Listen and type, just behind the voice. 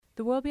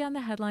The World Beyond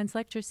the Headlines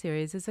lecture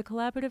series is a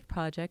collaborative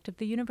project of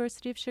the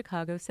University of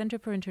Chicago Center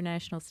for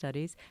International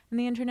Studies and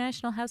the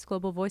International House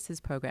Global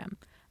Voices program.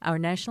 Our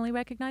nationally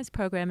recognized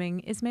programming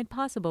is made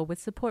possible with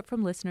support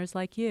from listeners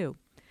like you.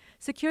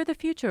 Secure the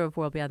future of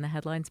World Beyond the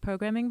Headlines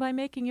programming by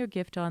making your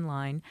gift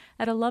online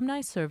at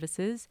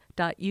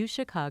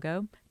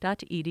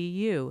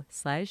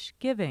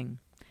alumniservices.uchicago.edu/giving.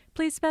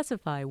 Please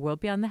specify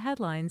World Beyond the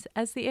Headlines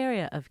as the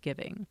area of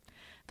giving.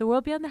 The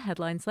World Beyond the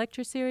Headlines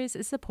lecture series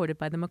is supported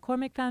by the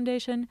McCormick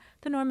Foundation,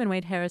 the Norman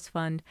Wade Harris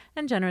Fund,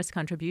 and generous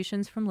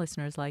contributions from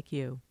listeners like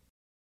you.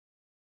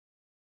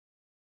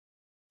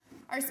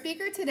 Our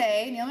speaker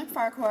today, Neil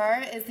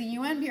McFarquhar, is the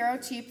UN Bureau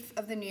Chief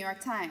of the New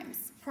York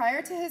Times.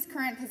 Prior to his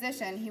current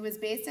position, he was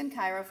based in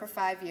Cairo for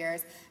 5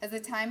 years as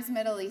the Times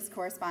Middle East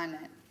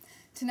correspondent.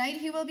 Tonight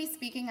he will be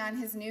speaking on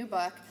his new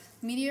book,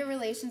 Media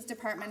Relations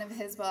Department of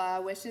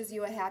Hezbollah Wishes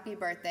You a Happy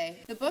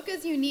Birthday. The book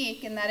is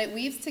unique in that it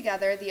weaves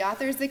together the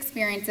author's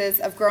experiences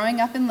of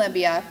growing up in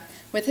Libya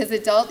with his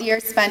adult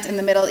years spent in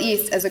the Middle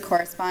East as a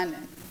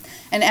correspondent.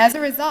 And as a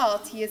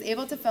result, he is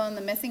able to fill in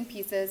the missing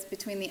pieces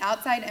between the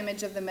outside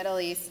image of the Middle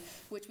East,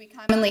 which we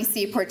commonly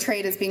see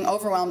portrayed as being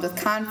overwhelmed with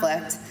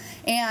conflict,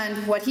 and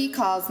what he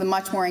calls the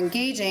much more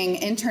engaging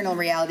internal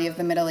reality of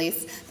the Middle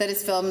East that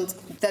is filled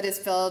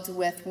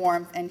with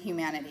warmth and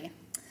humanity.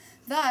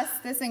 Thus,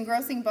 this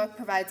engrossing book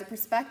provides a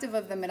perspective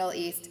of the Middle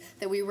East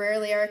that we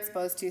rarely are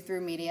exposed to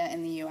through media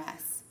in the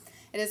U.S.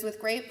 It is with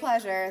great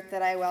pleasure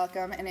that I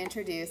welcome and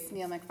introduce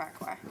Neil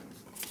McFarquhar.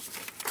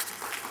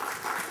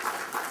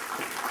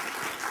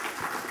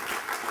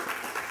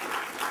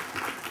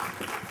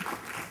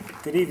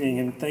 Good evening,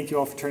 and thank you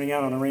all for turning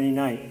out on a rainy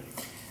night.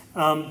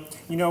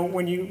 You know,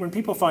 when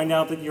people find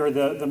out that you're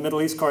the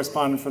Middle East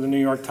correspondent for the New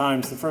York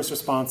Times, the first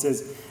response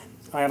is,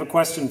 I have a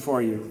question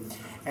for you.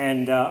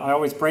 And I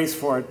always brace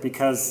for it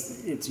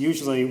because it's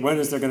usually, when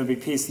is there going to be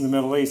peace in the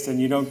Middle East?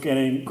 And you don't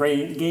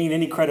gain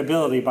any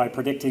credibility by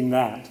predicting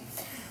that.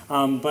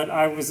 But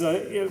I was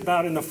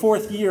about in the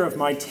 4th year of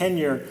my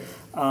tenure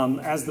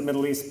as the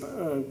Middle East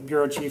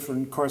bureau chief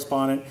and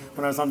correspondent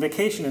when I was on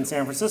vacation in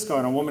San Francisco,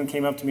 and a woman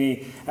came up to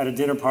me at a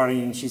dinner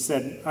party and she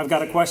said, I've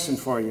got a question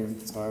for you.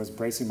 So I was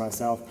bracing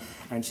myself,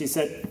 and she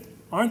said,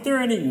 aren't there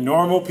any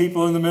normal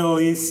people in the Middle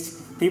East?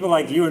 People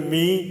like you and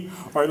me,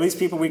 or at least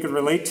people we could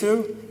relate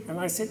to? And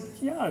I said,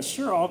 yeah,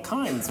 sure, all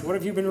kinds. What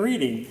have you been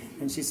reading?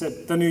 And she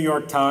said, the New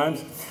York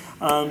Times.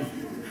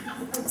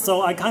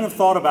 So I kind of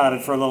thought about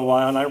it for a little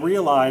while, and I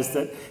realized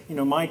that, you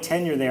know, my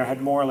tenure there had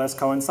more or less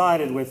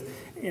coincided with,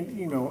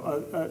 you know,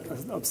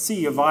 a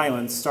sea of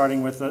violence,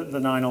 starting with the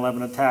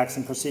 9/11 attacks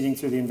and proceeding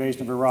through the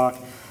invasion of Iraq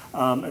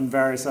and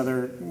various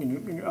other, you know,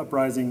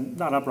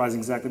 not uprising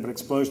exactly, but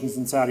explosions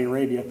in Saudi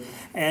Arabia.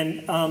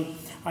 And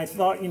I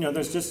thought, you know,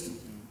 there's just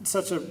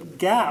such a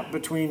gap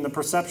between the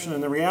perception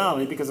and the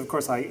reality, because of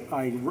course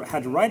I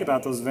had to write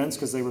about those events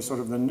because they were sort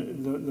of the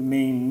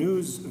main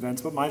news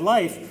events, but my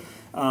life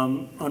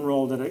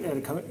unrolled in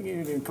a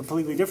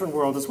completely different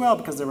world as well,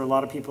 because there were a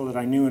lot of people that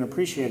I knew and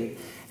appreciated.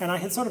 And I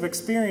had sort of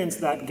experienced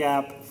that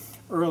gap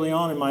early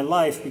on in my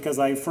life because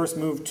I first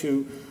moved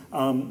to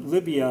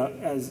Libya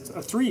as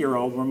a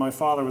 3-year-old, where my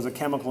father was a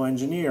chemical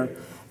engineer,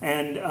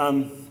 and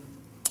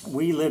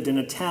we lived in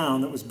a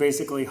town that was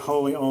basically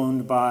wholly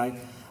owned by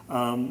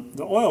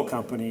the oil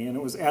company, and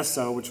it was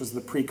Esso, which was the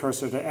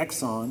precursor to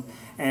Exxon,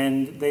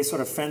 and they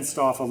sort of fenced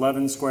off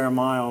 11 square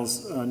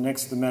miles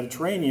next to the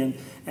Mediterranean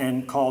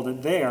and called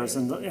it theirs,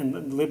 and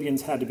the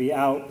Libyans had to be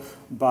out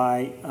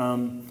by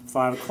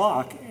 5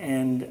 o'clock,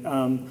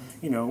 and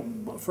you know,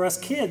 for us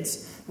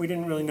kids, we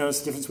didn't really notice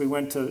the difference. We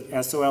went to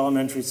Esso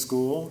Elementary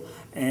School,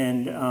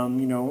 and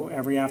you know,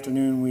 every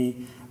afternoon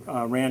we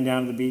ran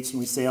down to the beach and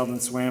we sailed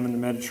and swam in the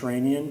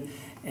Mediterranean,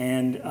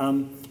 and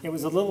it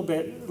was a little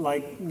bit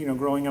like, you know,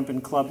 growing up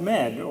in Club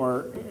Med,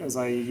 or as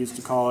I used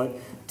to call it,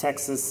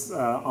 Texas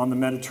on the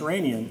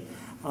Mediterranean.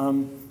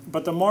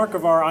 But the mark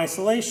of our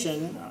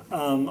isolation,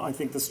 I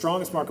think the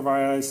strongest mark of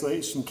our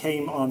isolation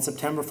came on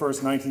September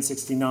 1st,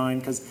 1969,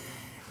 because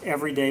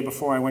every day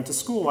before I went to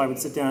school, I would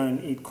sit down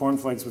and eat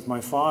cornflakes with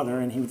my father,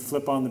 and he would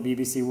flip on the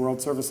BBC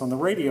World Service on the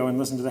radio and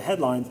listen to the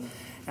headlines.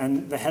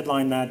 And the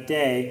headline that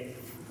day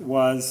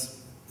was,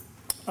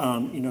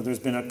 you know, there's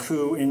been a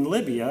coup in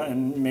Libya,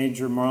 and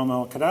Major Muammar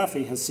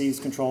al-Gaddafi has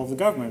seized control of the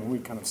government. And we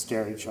kind of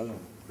stared at each other,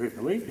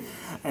 really?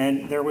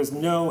 And there was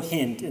no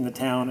hint in the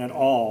town at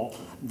all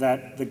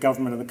that the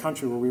government of the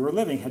country where we were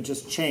living had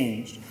just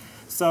changed.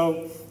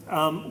 So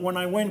when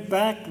I went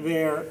back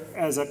there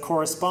as a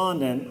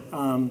correspondent,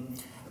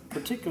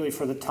 particularly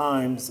for the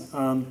Times,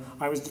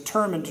 I was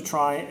determined to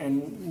try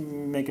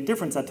and make a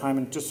difference that time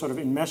and just sort of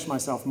enmesh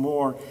myself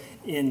more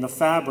in the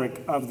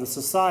fabric of the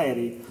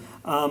society.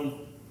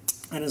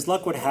 And as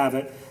luck would have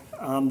it,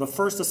 the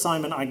first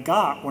assignment I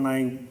got when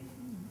I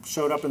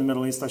showed up in the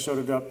Middle East, I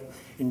showed up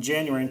in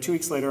January, and 2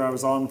 weeks later I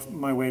was on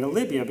my way to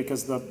Libya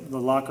because the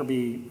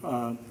Lockerbie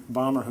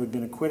bomber who'd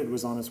been acquitted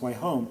was on his way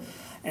home.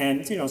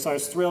 And, you know, so I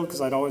was thrilled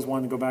because I'd always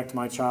wanted to go back to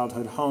my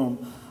childhood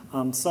home.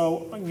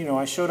 So, you know,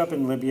 I showed up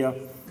in Libya,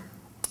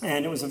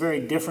 and it was a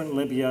very different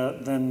Libya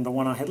than the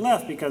one I had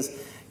left because,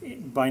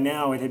 by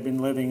now it had been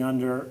living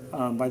under,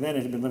 by then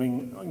it had been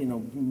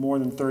living, more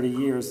than 30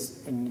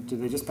 years, and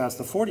they just passed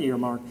the 40-year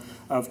mark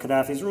of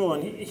Gaddafi's rule.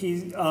 And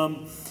he's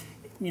a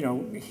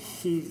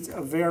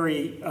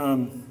very,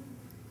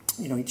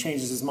 he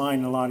changes his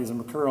mind a lot. He's a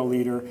Makuro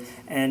leader.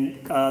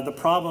 And the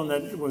problem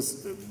that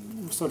was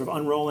sort of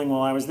unrolling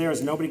while I was there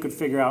is nobody could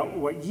figure out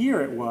what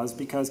year it was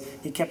because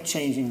he kept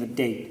changing the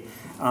date.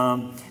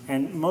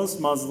 And most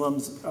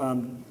Muslims,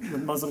 the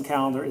Muslim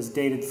calendar is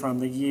dated from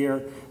the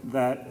year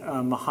that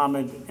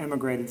Muhammad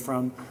emigrated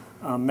from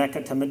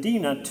Mecca to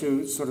Medina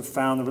to sort of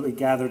really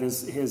gathered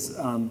his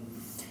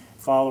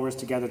followers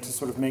together to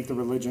sort of make the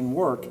religion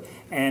work.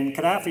 And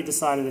Gaddafi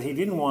decided that he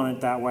didn't want it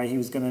that way. He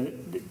was going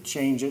to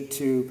change it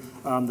to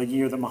the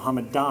year that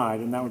Muhammad died,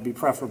 and that would be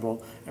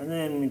preferable. And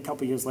then a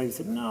couple years later he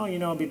said, no,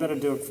 it'd be better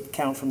to do a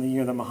count from the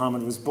year that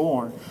Muhammad was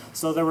born.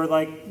 So there were it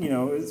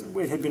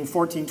had been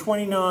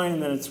 1429,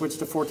 and then it switched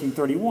to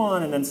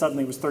 1431, and then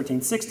suddenly it was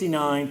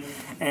 1369,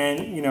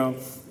 and,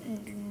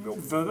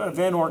 the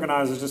event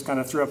organizers just kind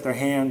of threw up their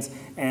hands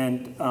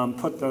and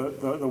put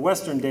the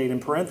Western date in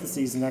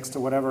parentheses next to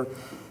whatever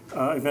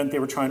event they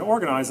were trying to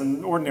organize,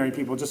 and ordinary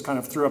people just kind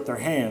of threw up their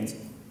hands.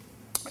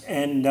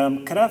 And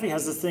Gaddafi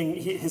has this thing,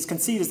 his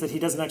conceit is that he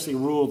doesn't actually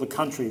rule the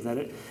country,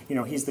 that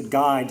he's the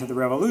guide to the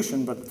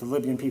revolution, but the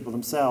Libyan people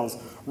themselves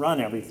run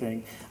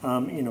everything.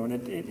 And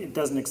it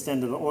doesn't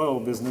extend to the oil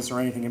business or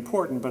anything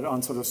important, but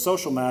on sort of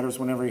social matters,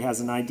 whenever he has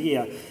an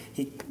idea,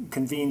 he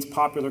convenes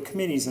popular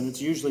committees, and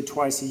it's usually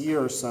twice a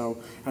year or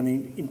so, and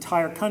the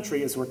entire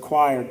country is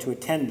required to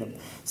attend them.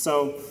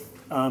 So,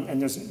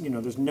 and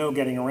there's no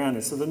getting around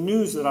it. So the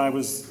news that I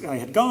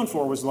had gone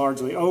for was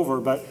largely over,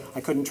 but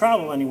I couldn't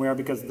travel anywhere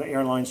because the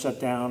airlines shut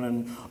down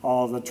and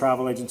all the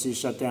travel agencies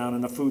shut down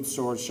and the food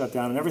stores shut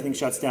down and everything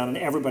shuts down and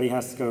everybody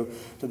has to go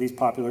to these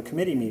popular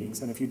committee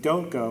meetings. And if you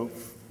don't go,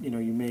 you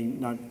may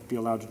not be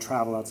allowed to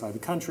travel outside the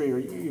country or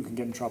you can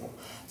get in trouble.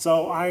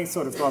 So I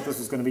sort of thought this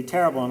was going to be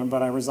terrible,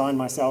 but I resigned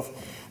myself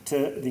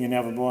to the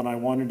inevitable and I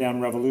wandered down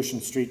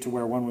Revolution Street to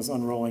where one was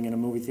unrolling in a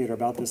movie theater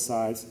about this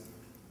size.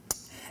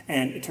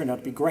 And it turned out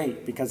to be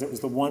great because it was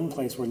the one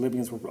place where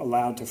Libyans were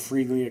allowed to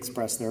freely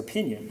express their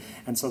opinion.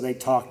 And so they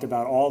talked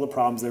about all the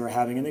problems they were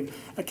having. And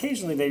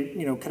occasionally,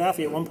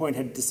 Gaddafi at one point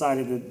had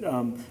decided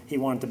that he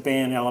wanted to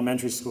ban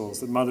elementary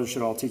schools, that mothers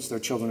should all teach their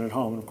children at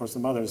home. And of course, the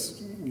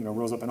mothers,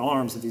 rose up in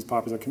arms at these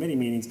popular committee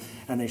meetings,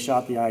 and they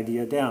shot the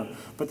idea down.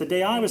 But the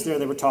day I was there,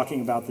 they were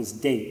talking about this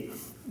date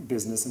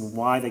business and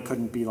why they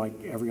couldn't be like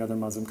every other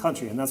Muslim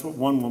country. And that's what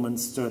one woman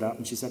stood up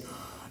and she said,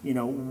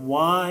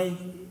 why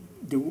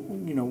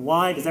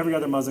does every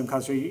other Muslim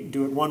country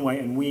do it one way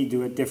and we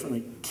do it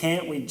differently?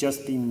 Can't we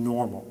just be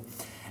normal?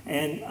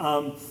 And,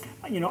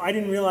 I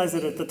didn't realize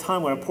that at the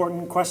time what an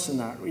important question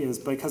that is,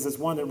 because it's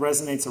one that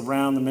resonates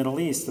around the Middle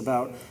East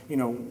about,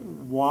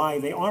 why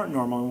they aren't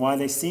normal and why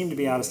they seem to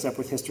be out of step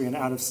with history and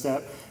out of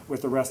step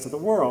with the rest of the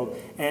world.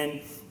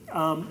 And,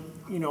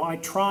 I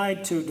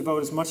tried to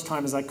devote as much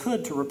time as I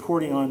could to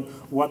reporting on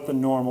what the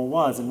normal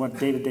was and what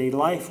day-to-day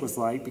life was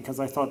like, because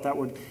I thought that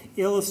would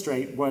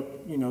illustrate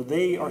what,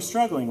 they are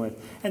struggling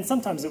with. And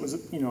sometimes it was,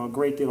 a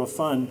great deal of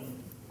fun.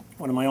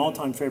 One of my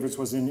all-time favorites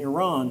was in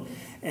Iran,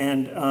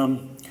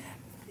 and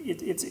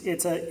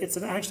it's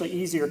an actually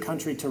easier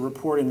country to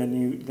report in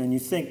than you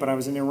think. But I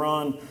was in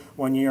Iran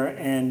one year,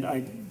 and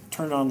I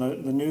turned on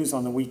the news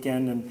on the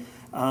weekend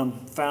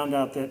and found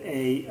out that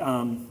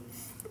a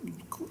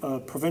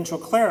provincial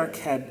cleric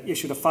had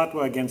issued a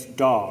fatwa against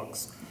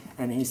dogs,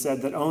 and he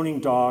said that owning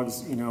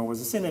dogs, was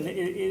a sin. And it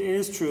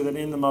is true that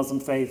in the Muslim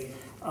faith,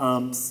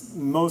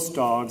 most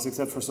dogs,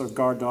 except for sort of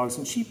guard dogs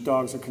and sheep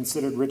dogs, are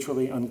considered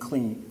ritually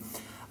unclean.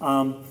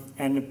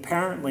 And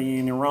apparently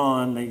in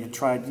Iran, they had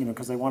tried,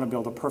 because they want to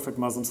build a perfect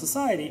Muslim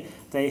society,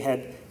 they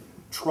had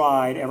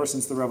tried ever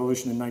since the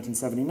revolution in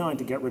 1979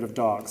 to get rid of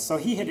dogs. So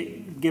he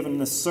had given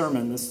this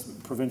sermon, this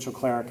provincial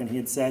cleric, and he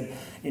had said,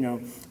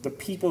 the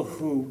people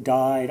who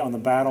died on the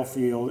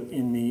battlefield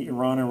in the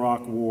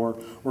Iran-Iraq war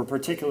were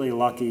particularly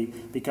lucky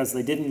because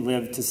they didn't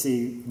live to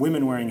see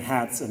women wearing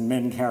hats and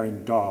men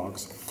carrying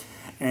dogs.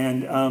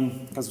 And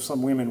because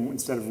some women,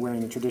 instead of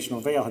wearing the traditional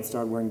veil, had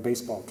started wearing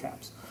baseball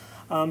caps.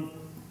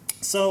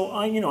 So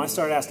I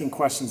started asking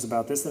questions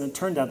about this, and it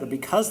turned out that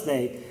because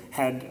they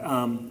had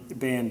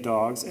banned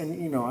dogs,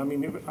 and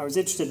I was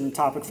interested in the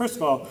topic, first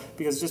of all,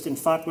 because just in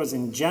fatwas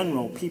in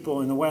general,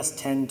 people in the West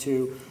tend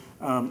to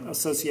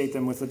associate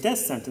them with the death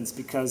sentence,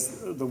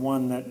 because the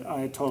one that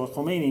Ayatollah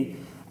Khomeini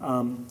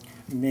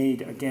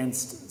made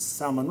against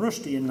Salman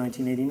Rushdie in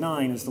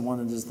 1989 is the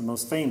one that is the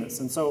most famous.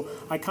 And so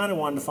I kind of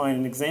wanted to find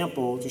an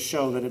example to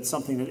show that it's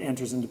something that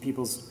enters into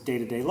people's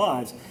day-to-day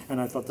lives,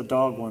 and I thought the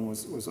dog one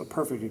was a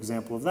perfect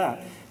example of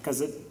that, because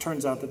it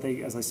turns out that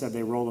they, as I said,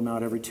 they roll them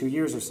out every 2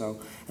 years or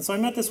so. And so I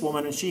met this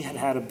woman, and she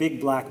had a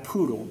big black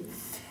poodle,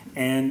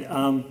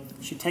 and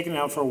she'd taken it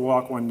out for a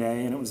walk one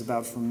day, and it was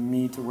about from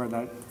me to where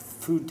that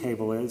food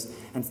table is,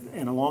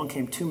 and along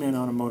came two men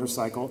on a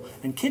motorcycle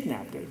and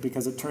kidnapped it,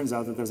 because it turns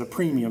out that there's a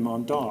premium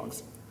on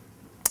dogs.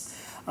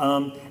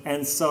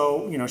 And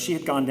so, she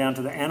had gone down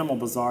to the Animal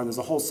Bazaar. There's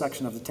a whole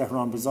section of the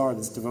Tehran Bazaar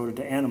that's devoted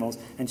to animals,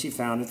 and she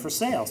found it for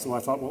sale. So I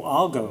thought, well,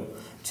 I'll go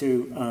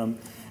to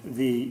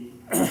the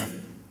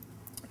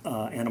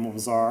Animal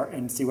Bazaar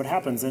and see what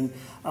happens. And,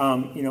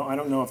 I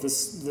don't know if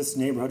this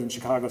neighborhood in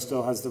Chicago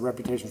still has the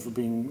reputation for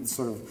being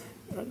sort of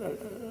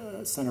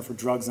a center for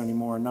drugs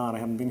anymore or not. I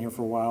haven't been here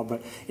for a while,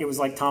 but it was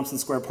like Thompson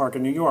Square Park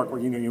in New York, where,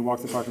 you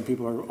walk the park and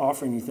people are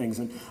offering you things,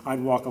 and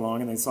I'd walk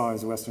along and they'd saw I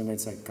was a Western, and they'd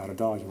say, "Got a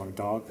dog, you want a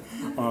dog?"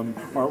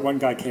 Or one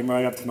guy came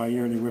right up to my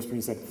ear and he whispered,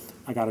 he said,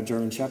 "I got a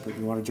German Shepherd,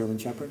 you want a German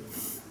Shepherd?"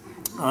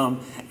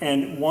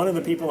 And one of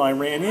the people I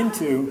ran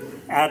into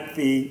at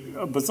the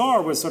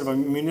bazaar was sort of a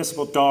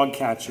municipal dog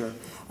catcher.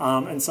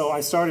 And so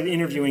I started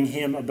interviewing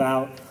him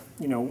about,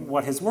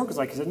 what his work was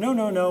like. He said,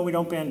 no, we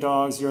don't ban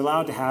dogs. You're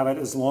allowed to have it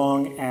as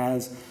long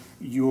as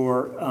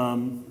you're,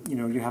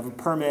 you have a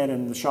permit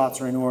and the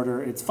shots are in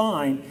order. It's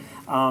fine.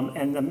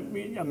 And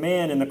a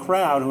man in the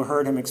crowd who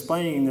heard him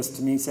explaining this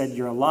to me said,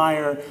 "You're a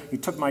liar. You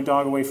took my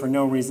dog away for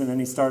no reason." And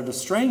he started to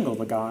strangle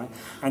the guy.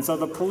 And so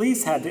the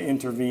police had to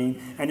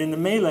intervene. And in the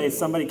melee,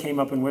 somebody came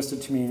up and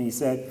whispered to me, and he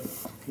said,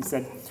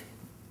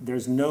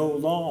 "There's no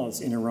laws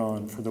in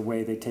Iran for the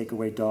way they take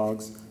away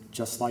dogs,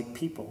 just like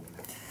people."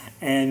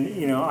 And,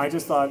 I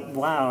just thought,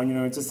 wow,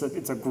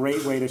 it's a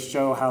great way to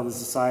show how the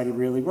society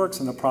really works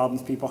and the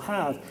problems people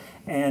have.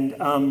 And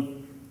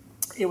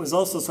it was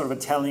also sort of a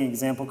telling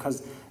example,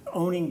 because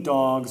owning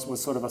dogs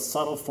was sort of a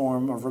subtle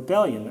form of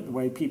rebellion, the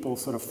way people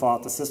sort of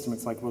fought the system.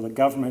 It's like, well, the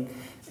government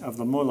of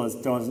the mullahs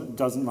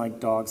doesn't like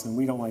dogs, and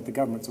we don't like the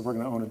government, so we're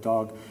going to own a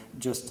dog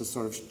just to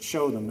sort of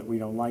show them that we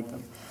don't like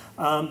them.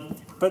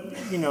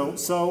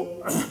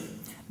 So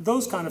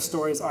those kind of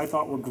stories I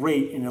thought were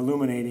great in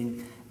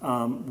illuminating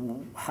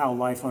how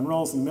life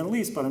unrolls in the Middle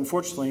East, but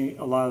unfortunately,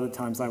 a lot of the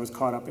times I was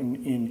caught up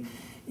in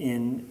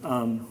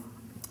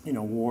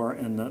war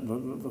and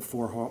the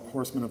four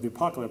horsemen of the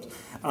apocalypse.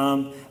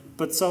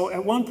 But so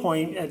at one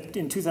point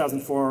in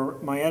 2004,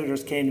 my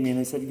editors came to me and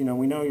they said,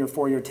 we know your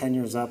 4-year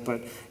tenure's up,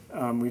 but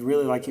we'd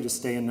really like you to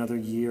stay another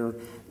year.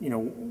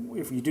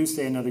 If you do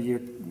stay another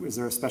year, is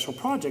there a special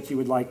project you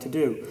would like to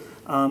do?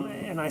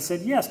 And I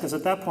said yes, because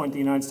at that point the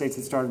United States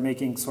had started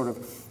making sort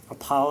of a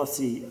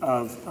policy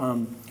of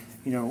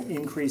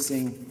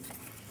increasing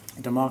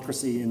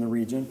democracy in the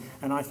region.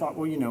 And I thought,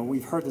 well,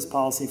 we've heard this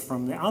policy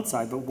from the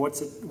outside, but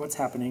what's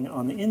happening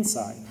on the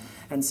inside?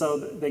 And so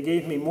they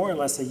gave me more or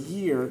less a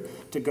year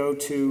to go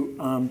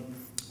to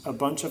a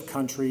bunch of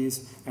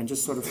countries and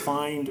just sort of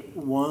find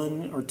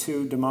one or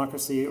two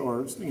democracy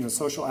or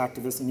social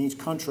activists in each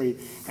country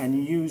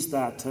and use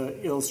that to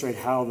illustrate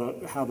how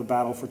the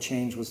battle for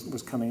change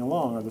was coming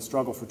along, or the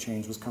struggle for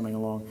change was coming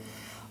along.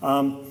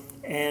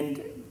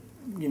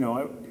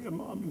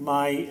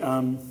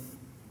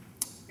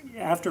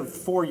 After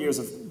 4 years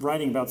of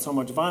writing about so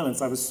much violence,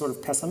 I was sort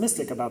of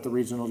pessimistic about the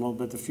region a little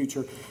bit, the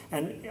future.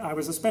 And I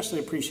was especially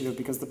appreciative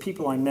because the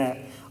people I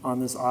met on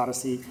this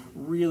odyssey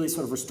really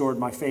sort of restored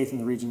my faith in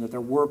the region, that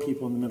there were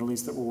people in the Middle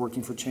East that were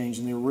working for change,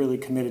 and they were really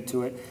committed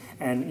to it.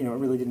 And it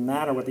really didn't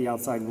matter what the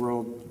outside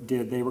world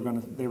did; they were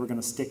going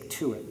to stick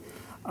to it.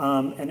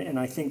 And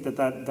I think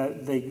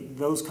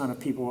those kind of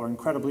people are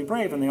incredibly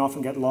brave, and they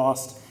often get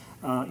lost,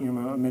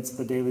 amidst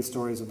the daily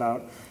stories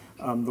about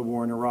the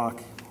war in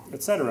Iraq,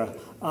 etc.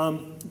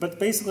 But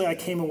basically, I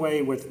came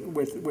away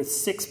with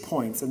 6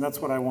 points, and that's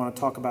what I want to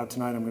talk about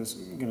tonight. I'm just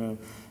going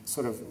to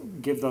sort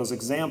of give those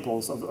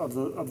examples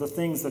of the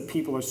things that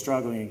people are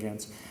struggling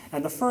against.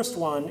 And the first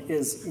one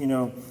is,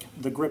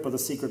 the grip of the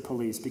secret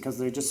police, because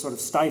they just sort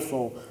of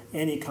stifle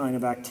any kind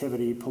of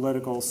activity,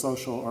 political,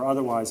 social, or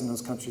otherwise, in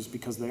those countries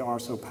because they are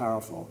so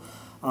powerful.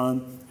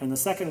 And the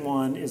second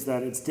one is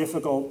that it's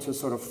difficult to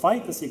sort of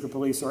fight the secret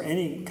police or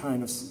any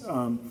kind of,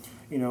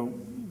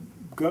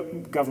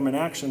 government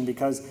action,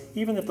 because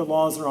even if the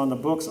laws are on the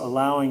books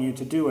allowing you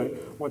to do it,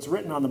 what's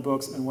written on the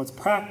books and what's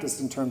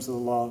practiced in terms of the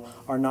law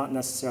are not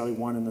necessarily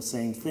one and the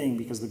same thing,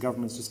 because the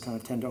governments just kind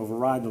of tend to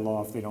override the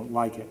law if they don't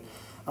like it.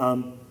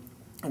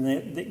 And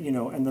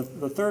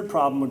the third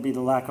problem would be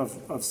the lack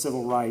of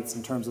civil rights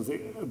in terms of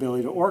the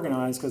ability to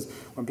organize, because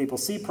when people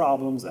see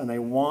problems and they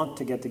want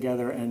to get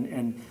together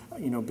and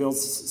build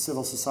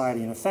civil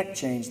society and affect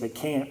change, they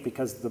can't,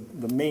 because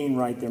the main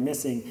right they're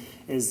missing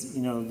is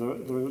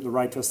the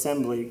right to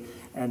assembly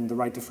and the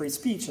right to free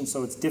speech, and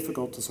so it's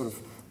difficult to sort of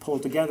pull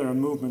together a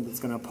movement that's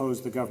going to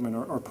oppose the government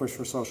or push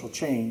for social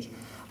change.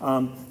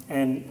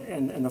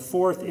 And the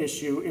fourth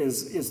issue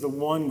is the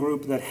one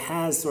group that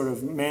has sort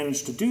of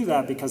managed to do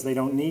that because they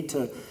don't need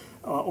to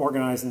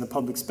organize in the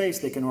public space,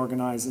 they can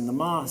organize in the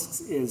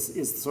mosques,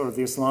 is sort of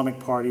the Islamic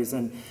parties,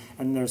 and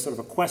there's sort of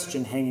a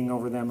question hanging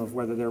over them of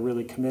whether they're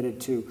really committed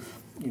to,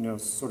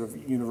 sort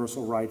of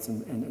universal rights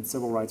and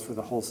civil rights for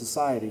the whole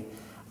society.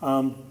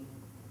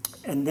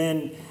 And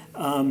then,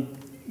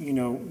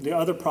 the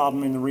other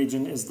problem in the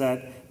region is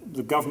that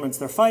the governments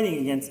they're fighting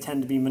against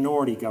tend to be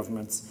minority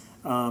governments.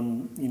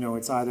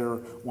 It's either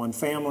one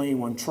family,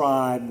 one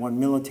tribe, one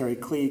military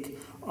clique,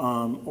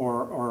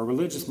 or a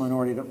religious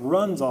minority that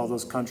runs all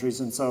those countries,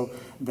 and so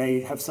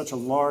they have such a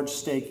large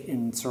stake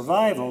in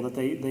survival that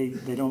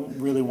they don't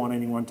really want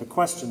anyone to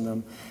question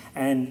them.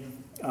 And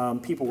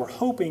people were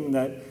hoping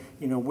that,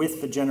 you know,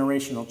 with the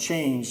generational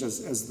change,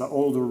 as the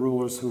older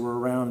rulers who were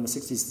around in the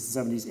 60s,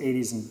 70s,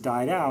 80s and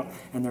died out,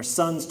 and their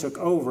sons took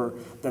over,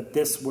 that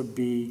this would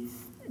be,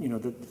 you know,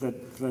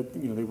 that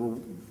you know, they were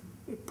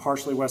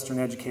partially Western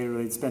educated,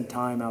 they'd spent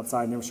time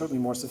outside, and they were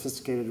certainly more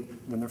sophisticated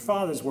than their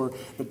fathers were,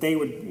 that they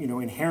would, you know,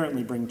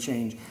 inherently bring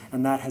change,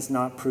 and that has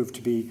not proved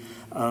to be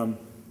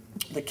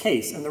the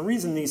case. And the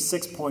reason these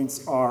 6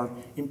 points are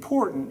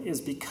important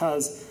is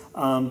because,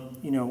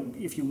 you know,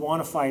 if you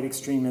want to fight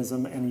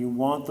extremism and you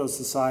want those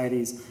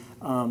societies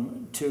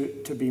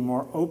to be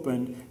more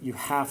open, you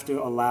have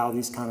to allow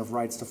these kind of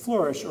rights to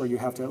flourish, or you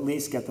have to at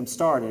least get them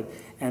started.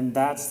 And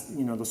that's,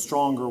 you know, the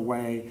stronger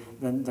way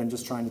than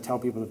just trying to tell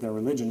people that their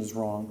religion is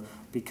wrong,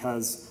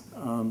 because,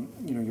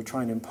 you know, you're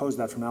trying to impose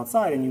that from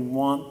outside, and you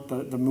want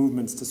the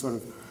movements to sort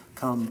of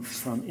come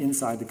from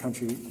inside the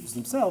countries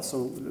themselves,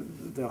 so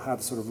they'll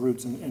have sort of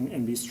roots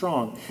and be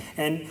strong.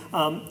 And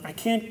I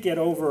can't get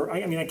over,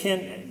 I mean, I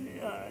can't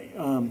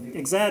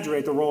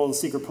exaggerate the role of the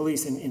secret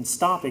police in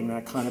stopping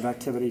that kind of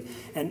activity.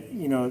 And,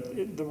 you know,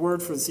 the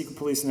word for the secret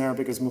police in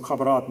Arabic is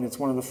mukhabarat, and it's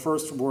one of the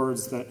first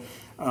words that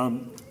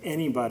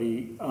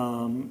anybody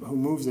who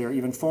moves there,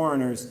 even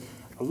foreigners,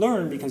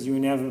 learn, because you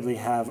inevitably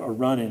have a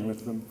run-in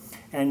with them.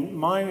 And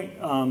my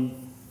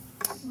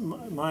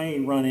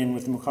run-in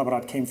with the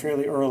mukhabarat came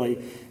fairly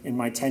early in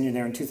my tenure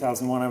there in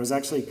 2001. I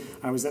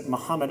was at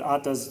Muhammad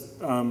Atta's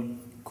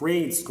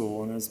grade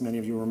school, and as many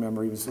of you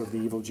remember, he was sort of the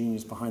evil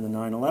genius behind the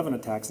 9/11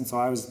 attacks, and so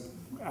I was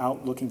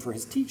out looking for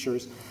his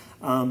teachers,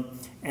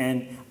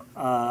 and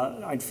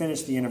I'd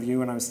finished the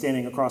interview, and I was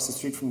standing across the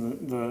street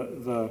from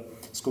the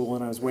school,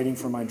 and I was waiting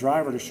for my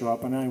driver to show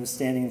up, and I was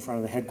standing in front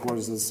of the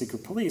headquarters of the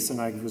secret police,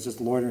 and I was just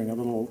loitering a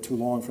little too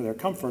long for their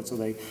comfort, so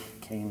they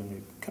came and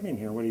they, "Come in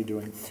here, what are you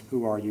doing?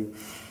 Who are you?"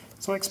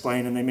 So I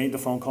explained, and they made the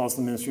phone calls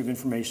to the Ministry of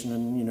Information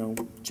and, you know,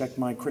 checked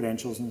my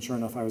credentials, and sure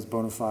enough, I was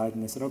bona fide,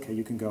 and they said, "Okay,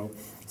 you can go."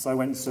 So I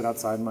went and stood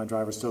outside, and my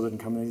driver still didn't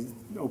come, and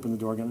they opened the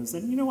door again and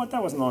said, "You know what,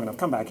 that wasn't long enough,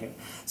 come back here."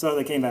 So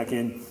they came back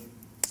in,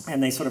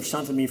 and they sort of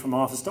shunted me from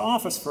office to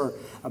office for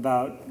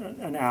about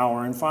an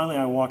hour, and finally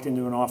I walked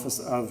into an office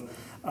of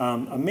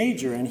a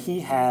major, and he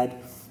had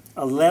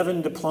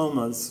 11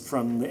 diplomas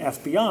from the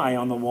FBI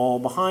on the wall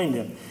behind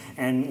him.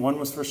 And one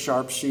was for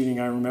sharpshooting,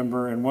 I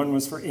remember, and one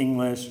was for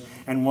English,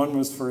 and one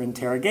was for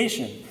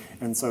interrogation.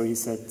 And so he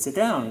said, "Sit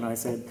down." And I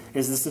said,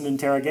 "Is this an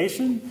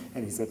interrogation?"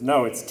 And he said,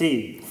 "No, it's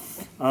tea."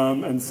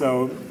 And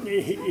so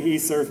he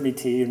served me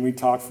tea, and we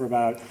talked for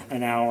about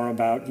an hour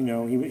about, you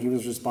know, he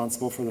was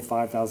responsible for the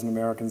 5,000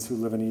 Americans who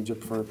live in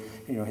Egypt. For,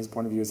 you know, his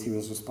point of view is he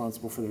was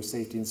responsible for their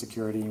safety and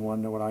security. He wanted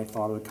to know what I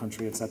thought of the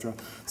country, etc.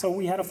 So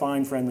we had a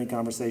fine, friendly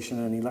conversation,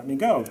 and he let me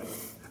go.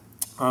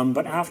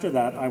 But after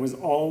that,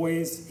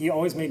 he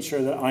always made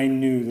sure that I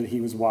knew that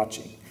he was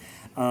watching.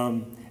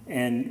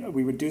 And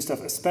we would do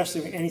stuff,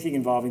 especially anything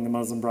involving the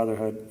Muslim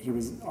Brotherhood. He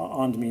was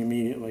on to me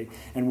immediately.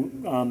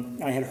 And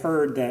I had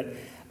heard that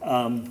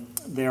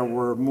there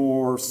were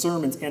more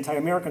sermons,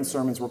 anti-American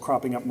sermons were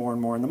cropping up more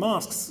and more in the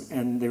mosques,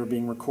 and they were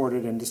being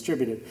recorded and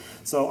distributed.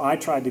 So I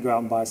tried to go out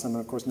and buy some, and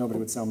of course nobody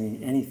would sell me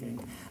anything.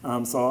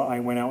 So I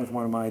went out with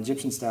one of my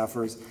Egyptian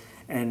staffers,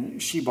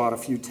 and she bought a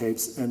few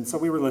tapes, and so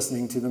we were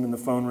listening to them, and the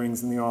phone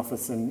rings in the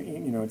office, and,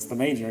 you know, it's the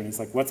major, and he's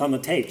like, "What's on the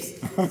tapes?"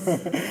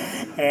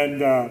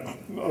 And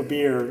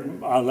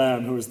Abir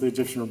Alem, who was the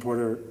Egyptian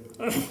reporter,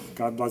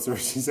 God bless her,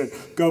 she said,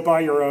 "Go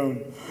buy your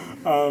own."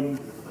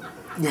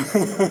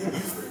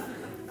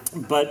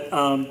 But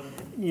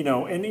you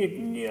know, and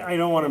I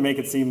don't want to make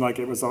it seem like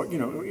it was, you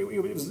know,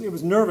 it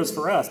was nervous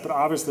for us, but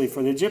obviously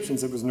for the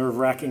Egyptians it was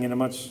nerve-wracking in a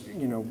much,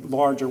 you know,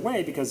 larger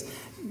way, because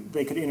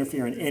they could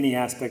interfere in any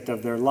aspect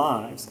of their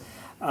lives.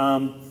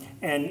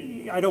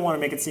 And I don't want to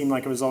make it seem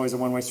like it was always a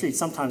one-way street.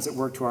 Sometimes it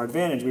worked to our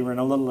advantage. We were in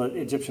a little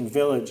Egyptian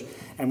village,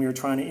 and we were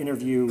trying to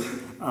interview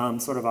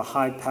sort of a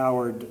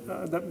high-powered,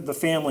 the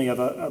family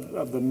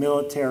of the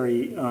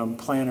military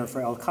planner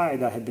for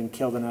Al-Qaeda had been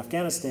killed in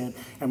Afghanistan,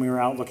 and we were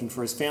out looking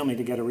for his family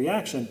to get a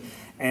reaction.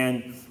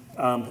 And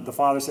the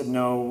father said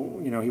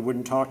no, you know, he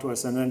wouldn't talk to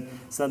us. And then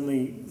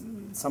suddenly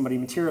somebody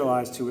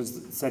materialized who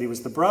said he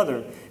was the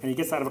brother, and he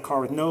gets out of a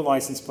car with no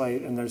license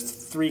plate, and there's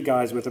 3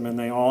 guys with him, and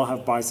they all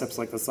have biceps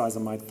like the size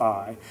of my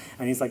thigh.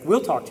 And he's like, "We'll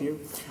talk to you,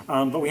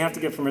 but we have to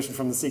get permission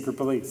from the secret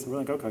police." So we're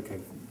like, okay.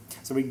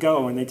 So we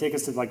go, and they take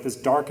us to like this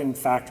darkened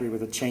factory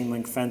with a chain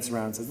link fence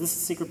around. Says, "This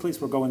is secret police,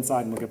 we'll go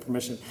inside and we'll get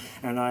permission."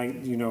 And I,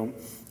 you know,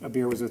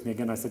 Abir was with me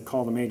again. I said,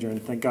 "Call the major,"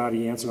 and thank God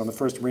he answered on the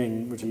first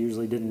ring, which he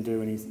usually didn't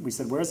do. And we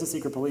said, "Where's the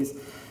secret police,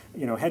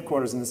 you know,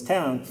 headquarters in this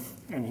town?"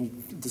 And he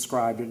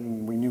described it,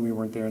 and we knew we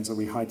weren't there, and so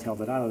we hightailed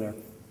it out of there.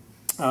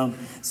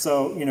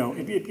 So, you know,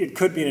 it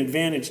could be an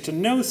advantage to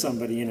know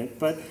somebody in it,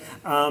 but,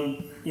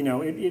 you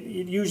know, it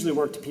usually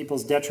worked to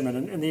people's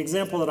detriment. And the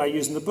example that I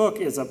use in the book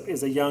is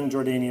a young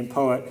Jordanian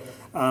poet.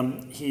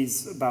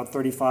 He's about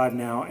 35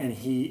 now, and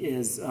he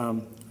is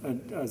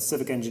a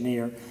civic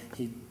engineer.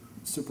 He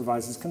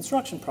supervises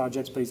construction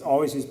projects, but he's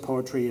always used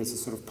poetry as a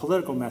sort of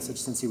political message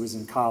since he was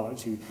in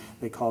college.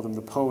 They called him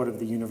the poet of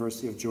the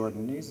University of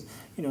Jordan. He's,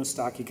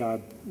 stocky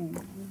guy,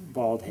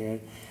 bald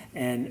head.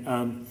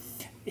 And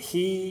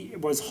he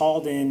was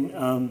hauled in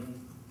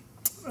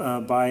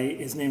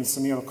his name is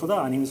Samir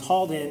al-Qudaa, and he was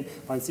hauled in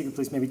by the secret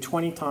police maybe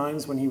 20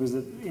 times when he was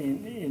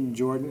in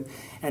Jordan.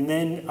 And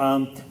then,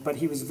 but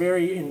he was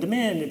very in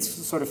demand. It's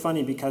sort of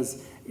funny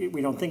because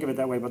we don't think of it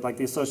that way, but like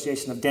the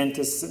Association of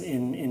Dentists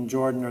in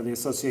Jordan or the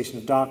Association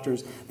of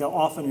Doctors, they'll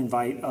often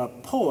invite a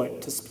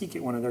poet to speak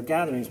at one of their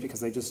gatherings because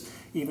they just,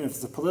 even if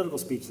it's a political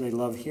speech, they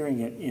love hearing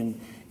it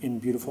in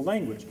beautiful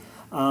language.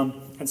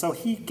 And so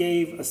he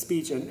gave a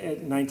speech in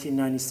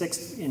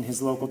 1996 in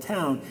his local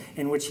town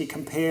in which he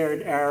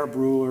compared Arab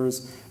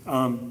rulers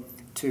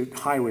to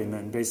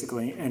highwaymen,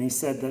 basically. And he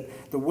said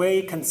that the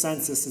way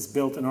consensus is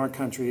built in our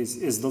countries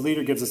is the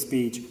leader gives a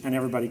speech and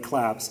everybody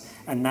claps.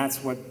 And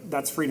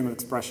that's freedom of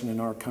expression in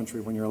our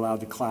country, when you're allowed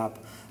to clap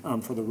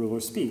for the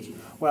ruler's speech.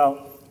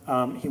 Well,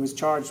 he was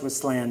charged with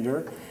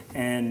slander,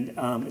 and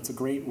it's a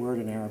great word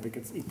in Arabic.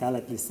 It's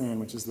italat lisan,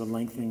 which is the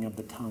lengthening of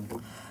the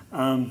tongue.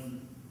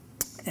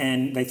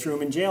 And they threw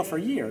him in jail for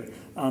a year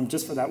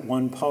just for that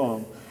one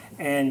poem.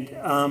 And,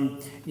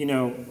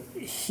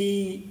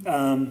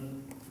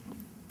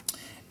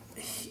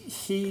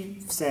 he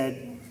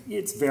said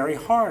it's very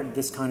hard,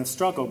 this kind of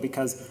struggle,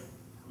 because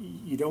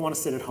you don't want to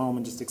sit at home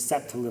and just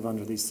accept to live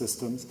under these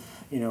systems,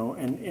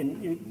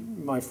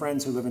 and my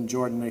friends who live in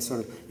Jordan, they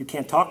sort of, you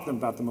can't talk to them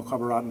about the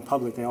mukhabarat in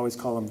public. They always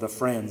call them the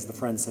friends. The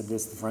friends said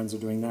this, the friends are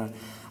doing that.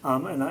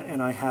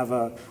 And I have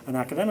an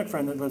academic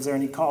friend that lives there,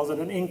 and he calls it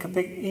an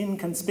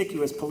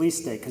inconspicuous police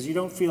state, because you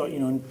don't feel it,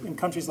 in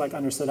countries like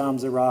under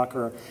Saddam's Iraq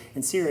or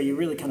in Syria, you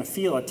really kind of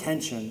feel a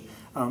tension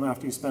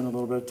after you spend a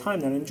little bit of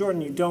time there. In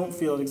Jordan, you don't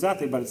feel it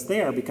exactly, but it's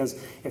there because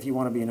if you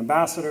want to be an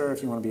ambassador,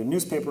 if you want to be a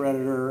newspaper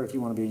editor, if you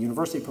want to be a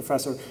university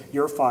professor,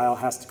 your file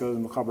has to go to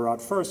the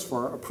Mukhabarat first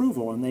for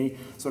approval, and they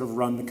sort of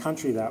run the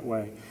country that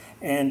way.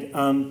 And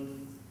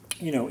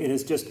it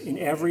is just, in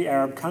every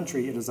Arab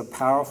country, it is a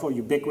powerful,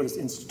 ubiquitous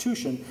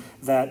institution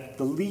that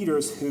the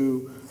leaders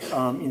who,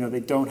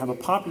 they don't have a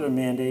popular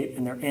mandate,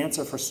 and their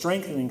answer for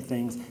strengthening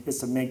things is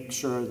to make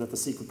sure that the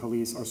secret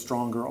police are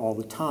stronger all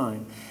the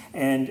time.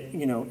 And,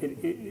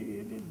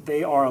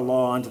 they are a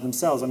law unto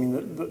themselves. I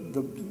mean,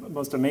 the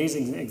most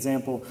amazing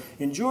example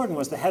in Jordan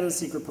was the head of the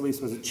secret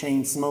police was a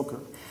chain smoker.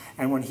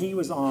 And when he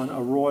was on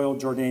a Royal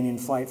Jordanian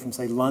flight from,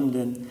 say,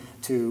 London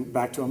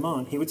back to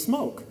Amman, he would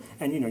smoke.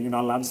 And, you're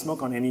not allowed to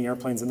smoke on any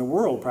airplanes in the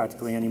world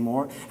practically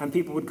anymore. And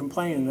people would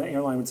complain, and the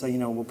airline would say,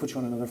 we'll put you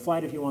on another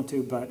flight if you want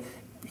to, but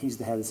he's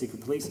the head of the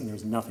secret police, and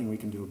there's nothing we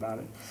can do about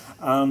it.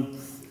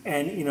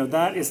 And,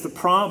 that is the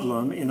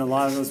problem in a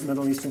lot of those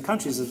Middle Eastern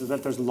countries, is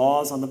that there's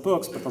laws on the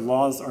books, but the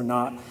laws are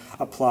not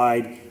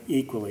applied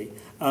equally.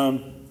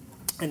 And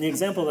the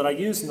example that I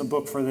use in the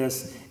book for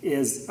this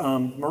is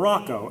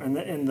Morocco.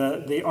 And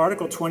the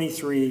Article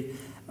 23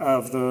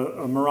 of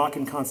the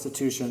Moroccan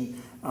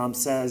Constitution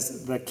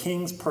says the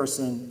king's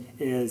person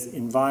is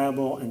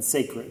inviolable and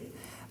sacred.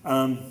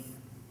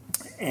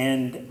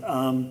 It's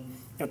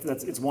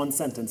one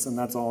sentence, and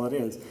that's all it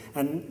is.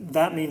 And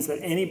that means that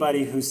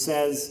anybody who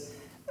says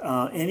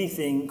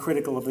anything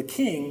critical of the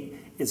king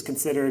is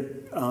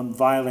considered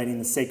violating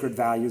the sacred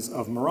values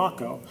of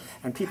Morocco.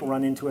 And people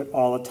run into it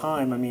all the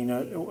time. I mean,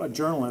 a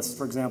journalist,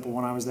 for example,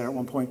 when I was there at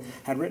one point,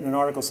 had written an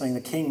article saying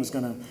the king was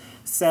going to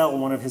sell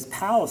one of his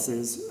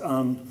palaces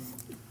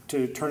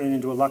to turn it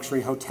into a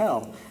luxury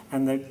hotel.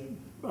 And the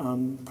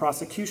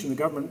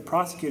government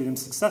prosecuted him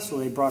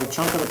successfully. They brought a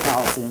chunk of the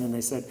palace in, and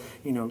they said,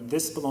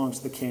 this belongs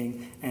to the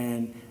king,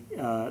 and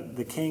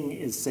the king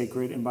is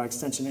sacred, and by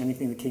extension,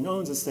 anything the king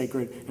owns is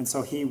sacred, and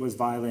so he was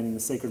violating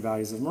the sacred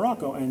values of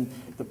Morocco, and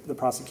the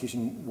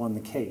prosecution won the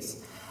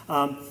case.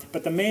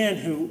 But the man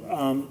who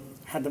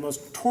had the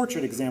most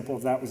tortured example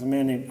of that was a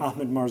man named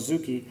Ahmed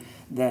Marzouki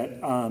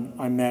that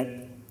I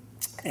met,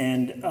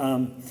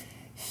 and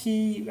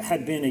he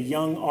had been a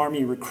young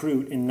army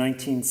recruit in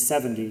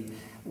 1970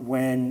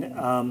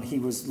 when he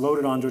was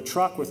loaded onto a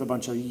truck with a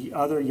bunch of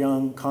other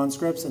young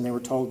conscripts, and they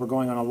were told, we're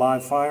going on a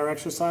live fire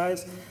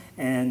exercise,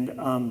 and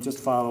just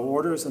follow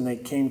orders. And they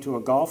came to a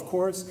golf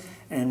course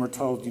and were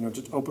told,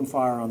 just open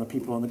fire on the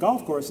people on the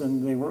golf course,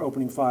 and they were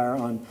opening fire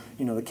on,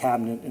 the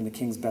cabinet and the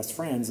king's best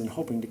friends and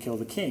hoping to kill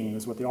the king,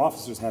 is what the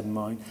officers had in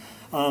mind.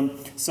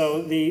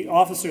 So the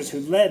officers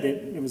who led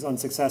it, it was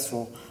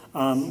unsuccessful,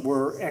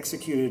 were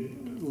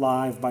executed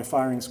live by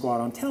firing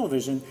squad on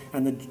television,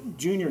 and the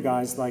junior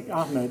guys like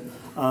Ahmed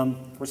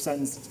were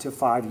sentenced to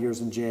 5 years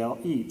in jail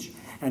each.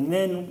 And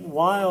then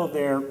while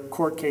their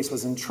court case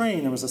was in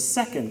train, there was a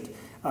second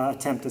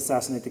attempt to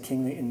assassinate the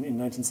king in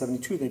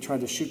 1972. They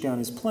tried to shoot down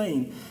his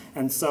plane,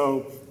 and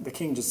so the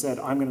king just said,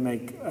 I'm going to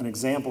make an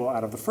example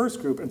out of the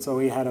first group, and so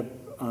he had a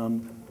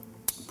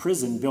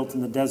prison built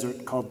in the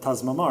desert called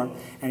Taz Mamart,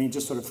 and he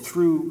just sort of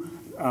threw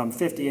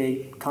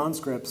 58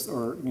 conscripts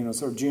or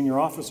sort of junior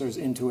officers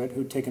into it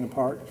who'd taken a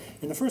part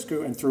in the first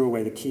group and threw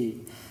away the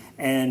key.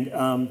 And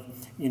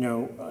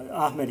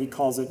Ahmed, he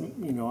calls it,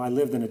 I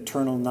lived an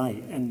eternal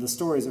night. And the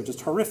stories are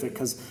just horrific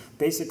because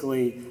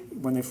basically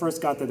when they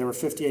first got there, there were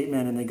 58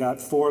 men and they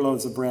got 4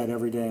 loaves of bread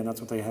every day, and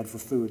that's what they had for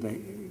food.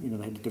 They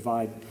had to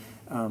divide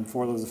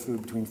 4 loaves of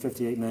food between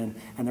 58 men,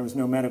 and there was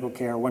no medical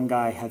care. One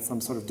guy had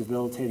some sort of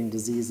debilitating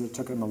disease that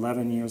took him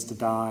 11 years to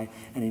die,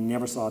 and he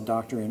never saw a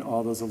doctor in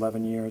all those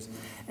 11 years.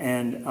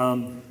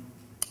 And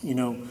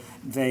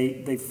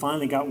they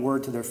finally got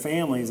word to their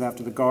families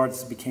after the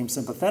guards became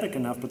sympathetic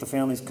enough, but the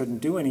families couldn't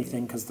do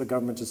anything because the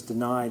government just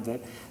denied that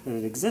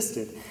it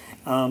existed.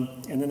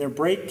 And then their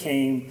break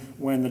came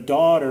when the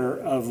daughter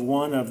of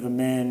one of the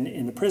men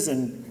in the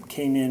prison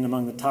came in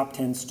among the top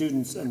 10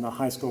 students in the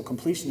high school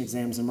completion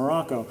exams in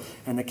Morocco.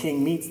 And the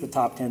king meets the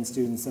top 10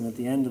 students, and at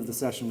the end of the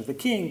session with the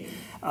king,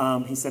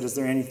 he said, "Is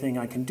there anything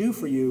I can do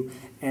for you?"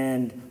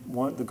 And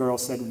the girl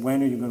said,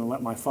 "When are you going to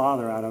let my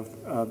father out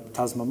of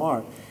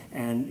Tazmamart?"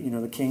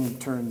 And the king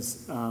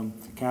turns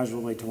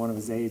casually to one of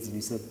his aides and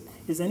he said,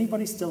 "Is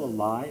anybody still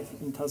alive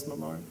in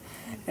Tazmamart?"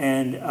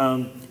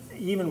 And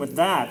even with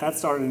that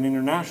started an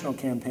international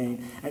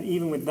campaign. And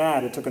even with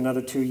that, it took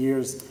another 2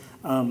 years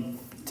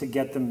to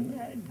get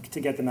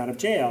them out of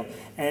jail.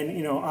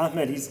 And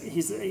Ahmed,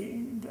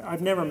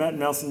 I've never met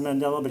Nelson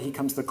Mandela, but he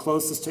comes the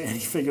closest to any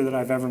figure that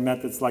I've ever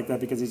met that's like that,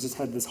 because he's just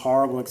had this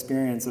horrible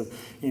experience of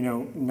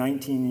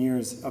 19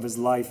 years of his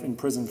life in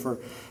prison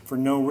for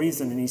no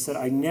reason. And he said,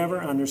 "I never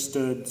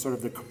understood sort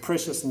of the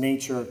capricious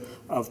nature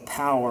of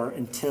power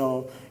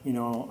until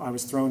I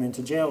was thrown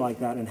into jail like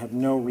that and had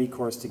no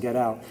recourse to get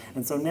out."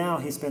 And so now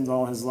he spends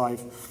all his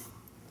life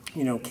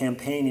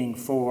campaigning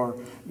for,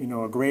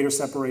 a greater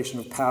separation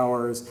of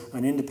powers,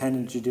 an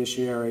independent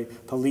judiciary,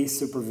 police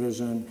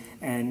supervision,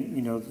 and,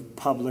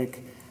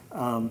 public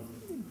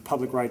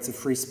rights of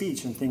free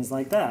speech and things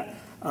like that.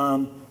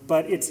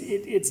 But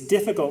it's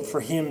difficult for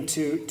him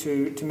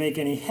to make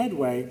any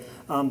headway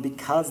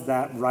because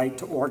that right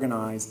to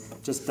organize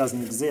just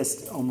doesn't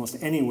exist almost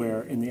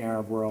anywhere in the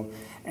Arab world.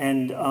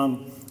 And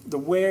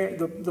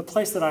the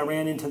place that I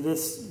ran into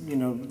this,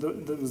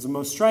 that was the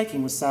most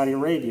striking was Saudi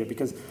Arabia,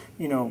 because,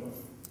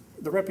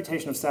 the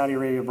reputation of Saudi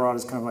Arabia abroad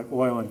is kind of like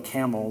oil and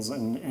camels,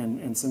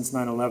 and since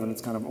 9/11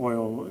 it's kind of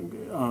oil,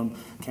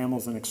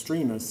 camels, and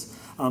extremists.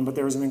 But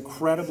there is an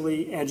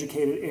incredibly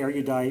educated,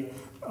 erudite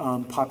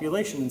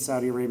population in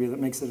Saudi Arabia that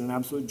makes it an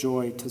absolute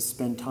joy to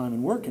spend time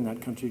and work in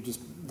that country.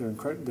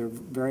 They're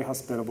very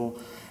hospitable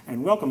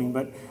and welcoming.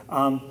 But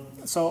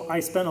so I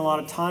spent a lot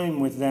of time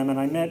with them, and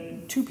I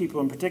met 2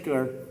 people in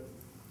particular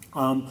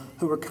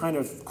who were kind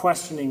of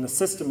questioning the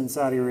system in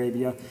Saudi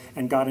Arabia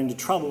and got into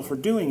trouble for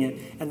doing it.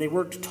 And they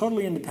worked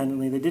totally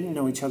independently. They didn't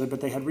know each other,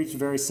 but they had reached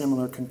very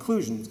similar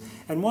conclusions.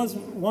 And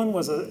one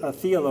was a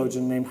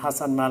theologian named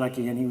Hassan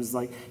Malaki, and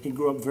he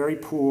grew up very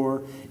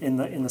poor in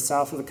the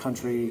south of the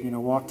country,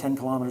 walked 10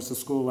 kilometers to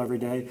school every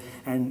day.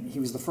 And he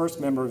was the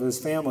first member of his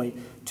family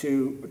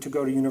to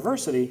go to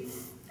university.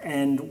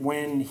 And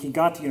when he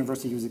got to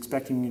university, he was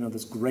expecting,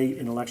 this great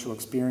intellectual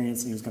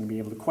experience, and he was going to be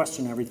able to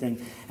question everything.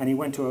 And he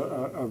went to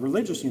a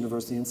religious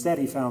university. Instead,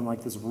 he found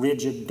this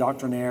rigid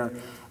doctrinaire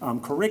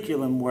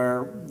curriculum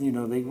where,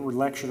 they were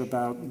lectured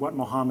about what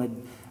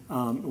Muhammad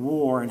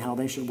wore and how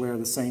they should wear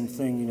the same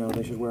thing.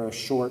 They should wear a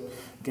short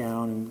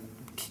gown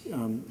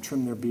and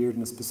trim their beard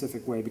in a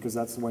specific way because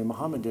that's the way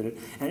Muhammad did it.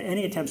 And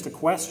any attempts to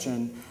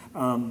question,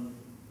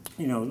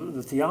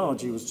 the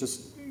theology was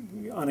just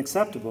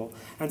unacceptable.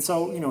 And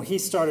so, he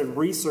started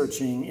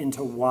researching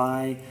into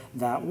why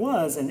that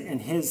was,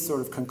 and his sort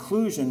of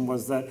conclusion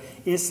was that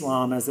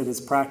Islam, as it is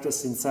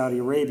practiced in Saudi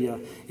Arabia,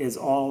 is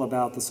all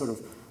about the sort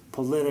of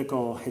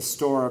political,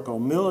 historical,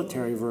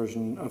 military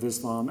version of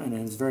Islam, and it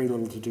has very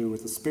little to do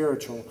with the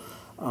spiritual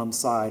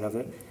side of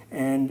it.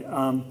 And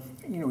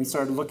he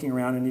started looking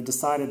around, and he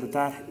decided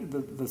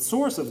that the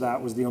source of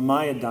that was the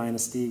Umayyad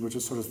dynasty, which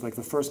was sort of like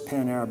the first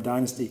pan-Arab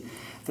dynasty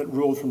that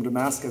ruled from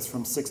Damascus from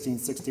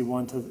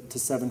 1661 to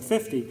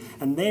 750.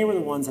 And they were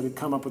the ones that had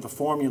come up with a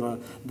formula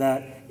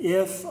that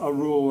if a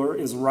ruler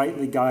is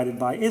rightly guided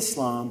by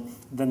Islam,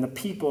 then the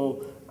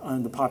people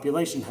and the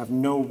population have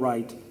no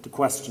right to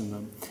question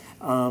them.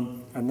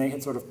 And they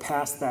had sort of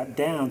passed that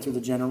down through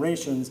the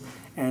generations,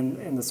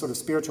 and the sort of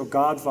spiritual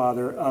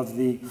godfather of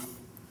the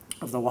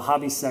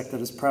Wahhabi sect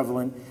that is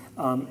prevalent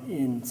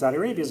in Saudi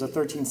Arabia is a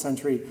 13th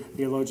century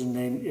theologian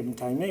named Ibn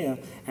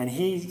Taymiyyah, and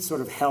he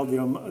sort of held the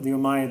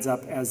Umayyads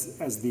up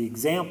as the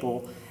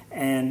example,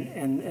 and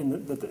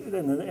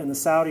the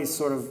Saudis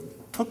sort of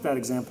took that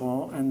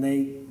example, and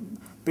they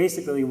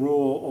basically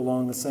rule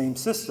along the same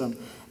system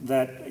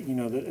that,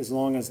 that as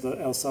long as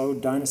the Al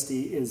Saud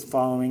dynasty is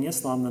following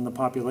Islam, then the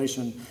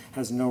population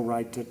has no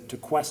right to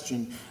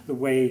question the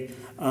way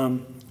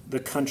the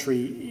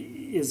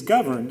country is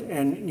governed.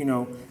 And,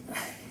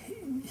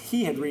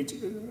 he had reached,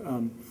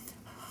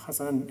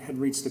 Hassan had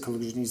reached the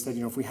conclusion. He said,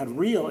 if we had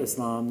real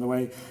Islam, the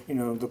way,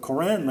 the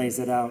Quran lays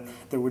it out,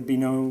 there would be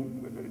no,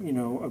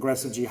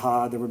 aggressive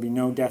jihad, there would be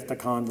no death to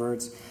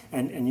converts,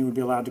 and you would be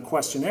allowed to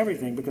question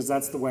everything, because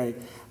that's the way,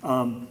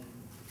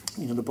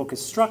 the book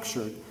is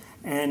structured.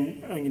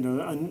 And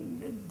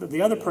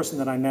the other person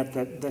that I met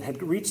that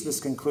had reached this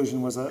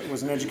conclusion was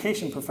an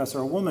education professor,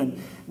 a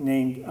woman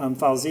named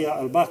Fawzia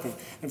Al-Bakr.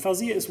 And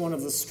Fawzia is one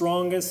of the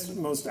strongest,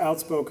 most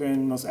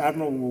outspoken, most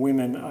admirable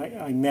women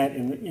I met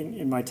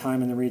in my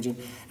time in the region.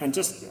 And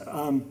just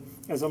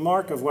as a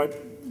mark of what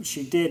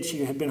she did,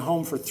 she had been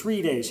home for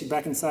 3 days. She'd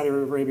back in Saudi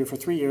Arabia for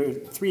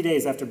 3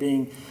 days after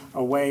being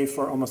away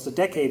for almost a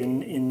decade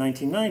in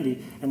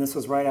 1990. And this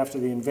was right after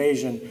the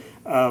invasion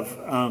of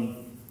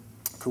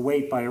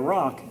Kuwait by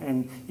Iraq,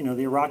 and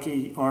the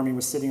Iraqi army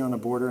was sitting on the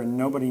border and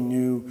nobody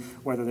knew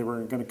whether they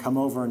were going to come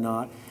over or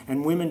not,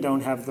 and women don't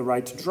have the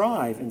right to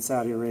drive in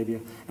Saudi Arabia.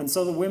 And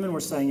so the women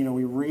were saying,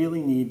 we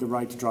really need the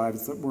right to drive.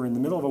 We're in the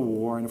middle of a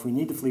war, and if we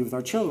need to flee with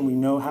our children, we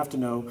have to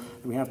know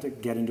that we have to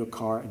get into a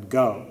car and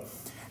go.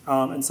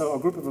 And so a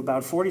group of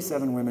about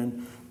 47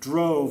 women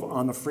drove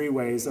on the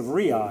freeways of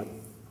Riyadh.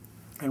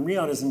 And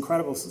Riyadh is an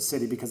incredible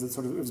city because it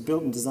was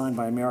built and designed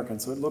by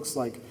Americans, so it looks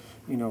like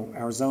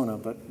Arizona,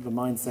 but the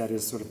mindset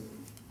is sort of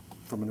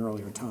from an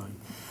earlier time.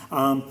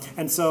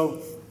 And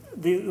so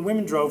the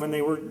women drove, and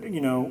they were,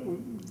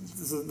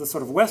 the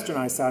sort of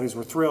westernized Saudis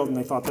were thrilled, and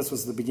they thought this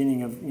was the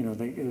beginning of,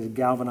 it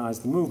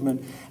galvanized the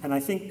movement. And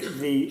I think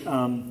the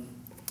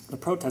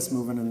protest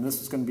movement, and this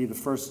was going to be the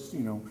first,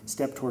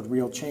 step toward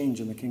real change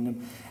in the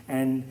kingdom.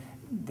 And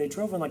they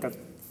drove on like a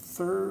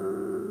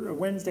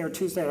Wednesday or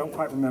Tuesday, I don't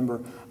quite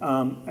remember.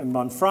 And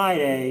on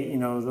Friday,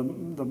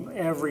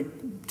 every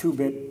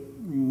two-bit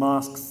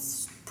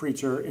mosque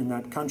preacher in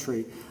that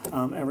country,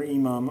 every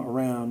imam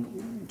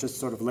around just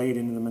sort of laid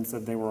into them and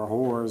said they were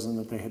whores and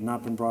that they had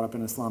not been brought up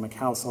in Islamic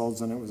households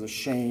and it was a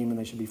shame and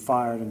they should be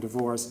fired and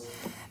divorced.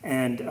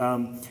 And,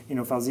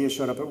 Fawzia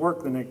showed up at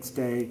work the next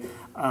day,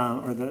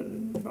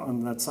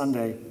 on that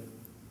Sunday,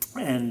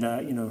 and,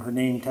 her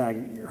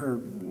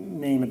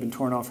name had been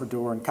torn off her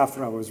door, and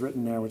kafra was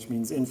written there, which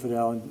means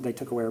infidel, and they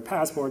took away her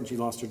passport, and she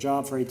lost her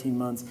job for 18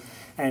 months.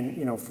 And,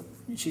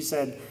 she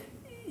said,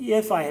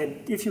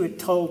 if you had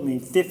told me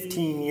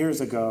 15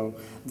 years ago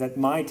that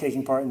my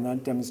taking part in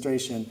that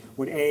demonstration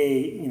would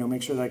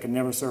make sure that I could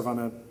never serve on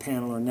a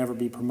panel or never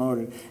be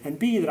promoted, and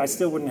B, that I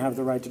still wouldn't have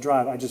the right to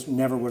drive, I just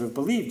never would have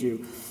believed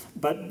you.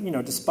 But,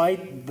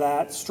 despite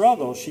that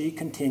struggle, she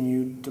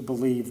continued to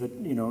believe that,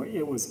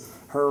 it was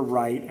her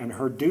right and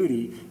her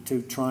duty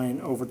to try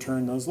and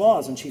overturn those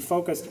laws. And she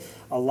focused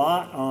a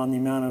lot on the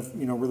amount of,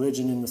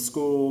 religion in the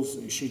schools.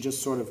 She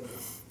just sort of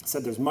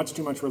said there's much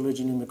too much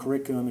religion in the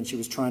curriculum, and she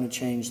was trying to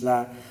change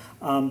that.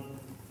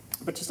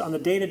 But just on the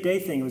day-to-day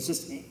thing,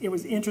 it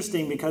was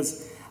interesting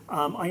because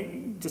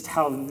just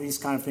how these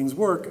kind of things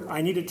work.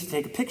 I needed to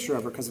take a picture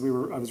of her because I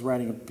was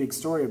writing a big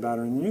story about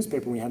her in the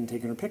newspaper. We hadn't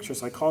taken her picture,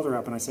 so I called her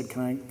up and I said,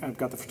 I've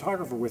got the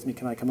photographer with me,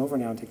 can I come over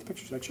now and take the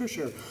picture? She's like,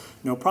 sure,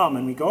 no problem.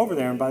 And we go over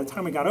there, and by the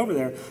time we got over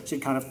there,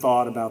 she'd kind of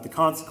thought about the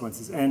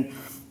consequences. And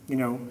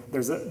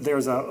there's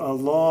a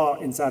law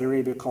in Saudi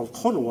Arabia called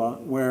khulwa,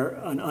 where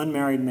an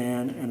unmarried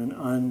man and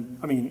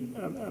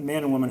a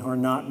man and woman who are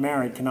not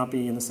married cannot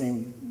be in the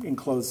same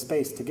enclosed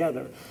space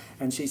together.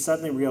 And she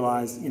suddenly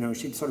realized,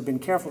 she'd sort of been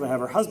careful to have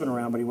her husband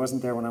around, but he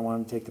wasn't there when I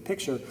wanted to take the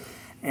picture.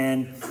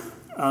 And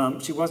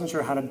she wasn't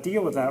sure how to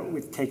deal with that,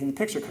 with taking the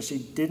picture, because she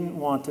didn't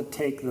want to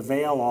take the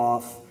veil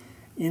off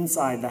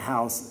inside the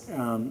house,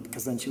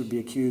 because then she would be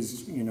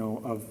accused,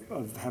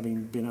 of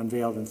having been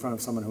unveiled in front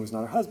of someone who was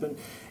not her husband,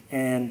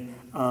 and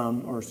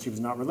or she was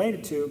not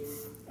related to.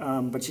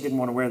 But she didn't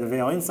want to wear the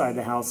veil inside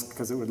the house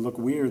because it would look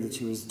weird that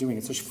she was doing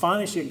it. So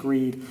she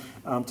agreed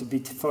to be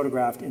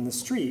photographed in the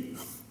street.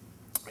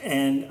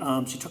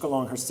 And she took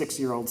along her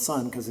 6-year-old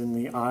son, because in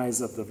the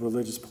eyes of the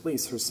religious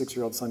police, her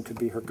 6-year-old son could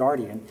be her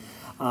guardian.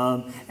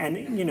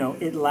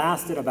 It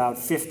lasted about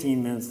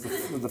 15 minutes,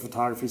 the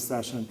photography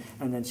session,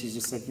 and then she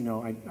just said,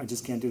 I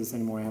just can't do this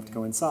anymore, I have to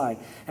go inside.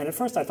 And at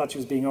first I thought she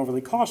was being overly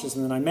cautious,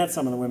 and then I met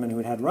some of the women who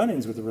had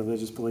run-ins with the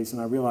religious police,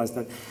 and I realized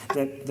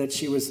that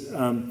she was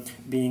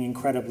being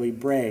incredibly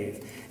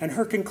brave. And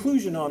her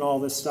conclusion on all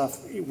this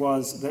stuff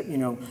was that,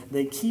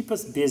 they keep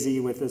us busy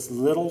with this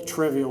little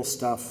trivial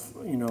stuff,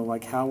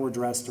 like how we're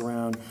dressed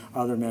around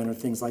other men or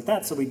things like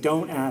that, so we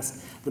don't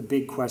ask the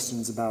big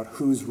questions about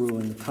who's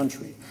ruling the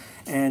country.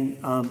 And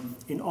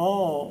in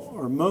all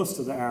or most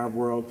of the Arab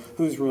world,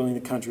 who's ruling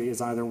the country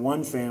is either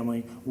one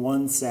family,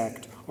 one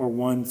sect, or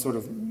one sort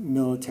of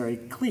military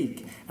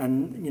clique.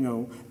 And,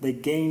 they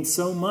gain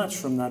so much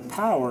from that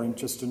power, in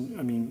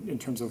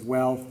terms of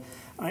wealth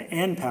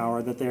and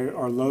power, that they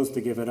are loath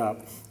to give it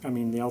up.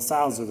 The Al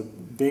Sauds are the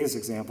biggest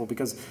example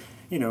because,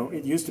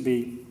 it used to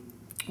be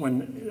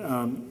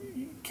when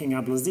King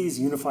Abdulaziz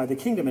unified the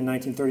kingdom in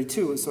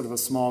 1932. It was sort of a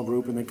small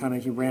group, and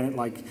he ran it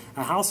like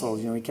a household.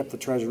 He kept the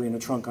treasury in a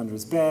trunk under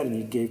his bed, and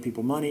he gave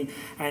people money.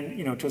 And,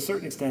 to a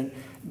certain extent,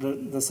 the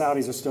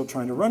Saudis are still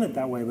trying to run it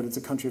that way, but it's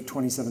a country of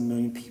 27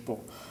 million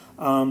people.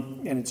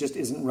 And it just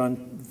isn't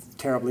run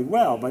terribly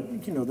well.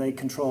 But, they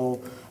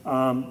control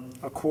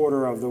a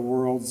quarter of the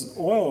world's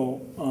oil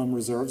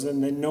reserves,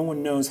 and then no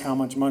one knows how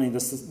much money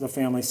the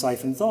family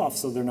siphons off,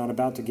 so they're not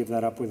about to give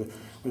that up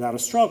without a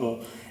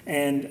struggle.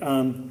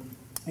 And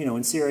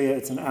in Syria,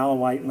 it's an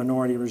Alawite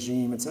minority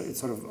regime. It's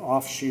sort of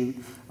offshoot.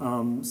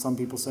 Some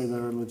people say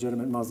they're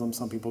legitimate Muslims,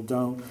 some people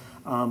don't.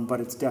 But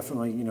it's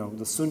definitely,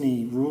 the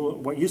Sunni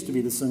what used to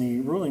be the Sunni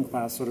ruling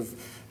class sort of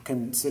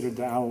considered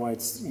the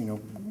Alawites,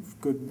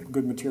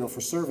 good material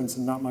for servants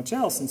and not much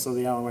else. And so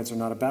the Alawites are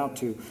not about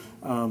to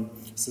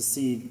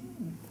secede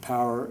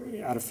power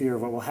out of fear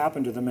of what will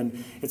happen to them.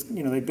 And it's,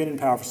 they've been in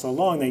power for so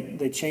long,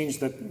 they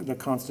changed the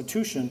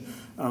constitution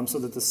so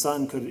that the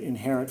son could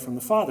inherit from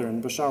the father.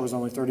 And Bashar was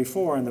only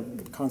 34, and the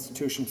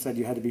constitution said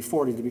you had to be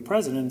 40 to be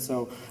president.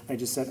 So they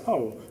just said,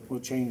 oh,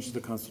 we'll change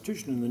the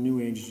constitution, and the new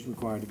age is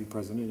required to be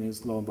president, and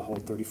is, lo and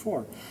behold,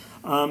 34.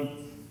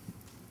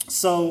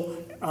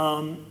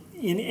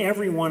 In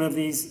every one of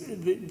these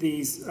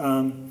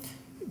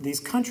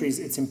countries,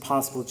 it's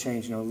impossible to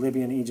change.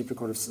 Libya and Egypt, of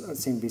course,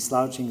 seem to be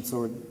slouching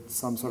toward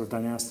some sort of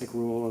dynastic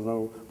rule,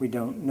 although we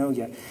don't know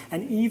yet.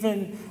 And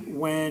even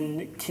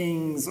when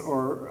kings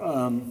or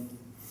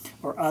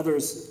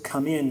others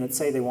come in that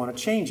say they want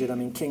to change it. I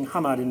mean, King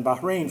Hamad in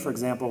Bahrain, for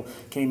example,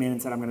 came in and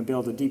said, I'm going to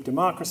build a deep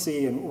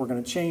democracy, and we're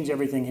going to change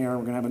everything here. We're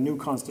going to have a new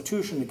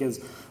constitution that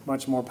gives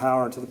much more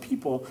power to the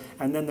people.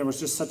 And then there was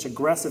just such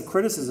aggressive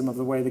criticism of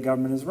the way the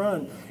government is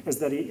run, is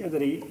that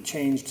he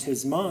changed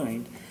his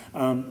mind.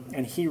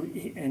 And he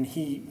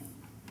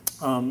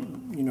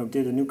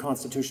did a new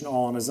constitution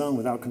all on his own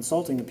without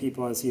consulting the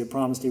people as he had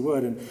promised he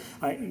would. And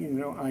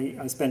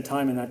I spent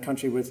time in that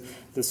country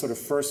with the sort of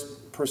first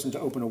person to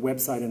open a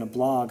website and a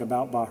blog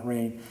about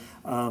Bahrain.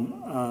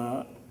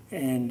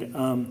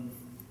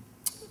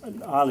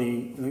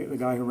 Ali, the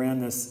guy who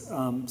ran this,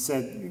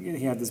 said,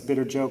 he had this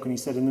bitter joke, and he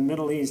said, in the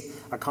Middle East,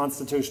 a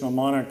constitutional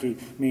monarchy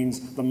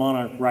means the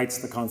monarch writes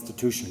the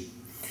constitution.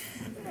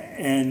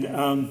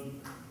 And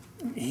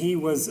he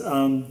was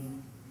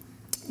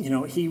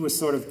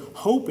sort of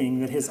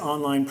hoping that his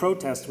online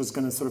protest was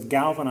going to sort of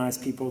galvanize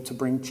people to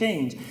bring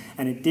change,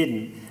 and it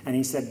didn't. And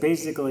he said,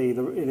 basically,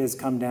 it has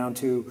come down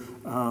to,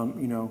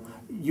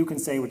 you can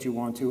say what you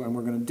want to, and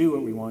we're going to do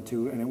what we want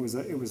to. And it was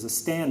a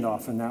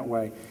standoff in that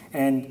way.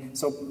 And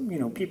so,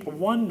 people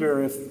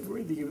wonder if,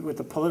 with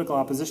the political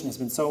opposition has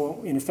been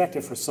so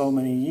ineffective for so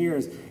many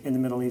years in the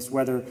Middle East,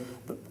 whether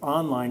the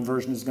online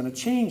version is going to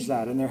change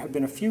that. And there have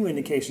been a few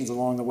indications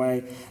along the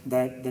way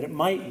that it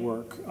might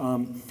work.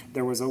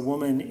 There was a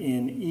woman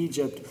in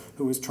Egypt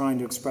who was trying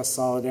to express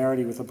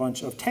solidarity with a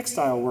bunch of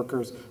textile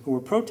workers who were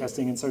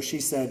protesting. And so she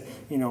said,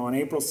 on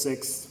April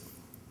 6th,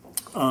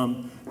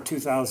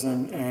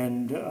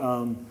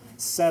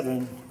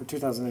 2007 or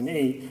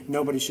 2008,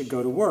 nobody should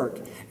go to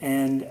work.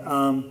 And,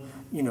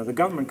 the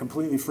government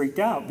completely freaked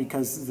out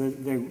because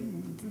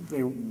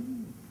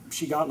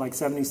she got like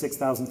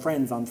 76,000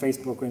 friends on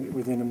Facebook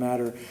within a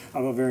matter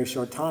of a very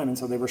short time. And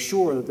so they were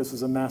sure that this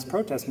was a mass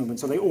protest movement.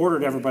 So they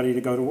ordered everybody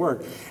to go to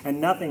work. And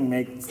nothing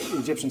makes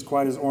Egyptians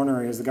quite as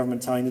ornery as the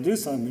government telling to do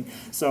something.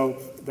 So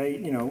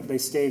they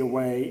stayed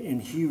away in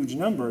huge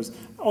numbers,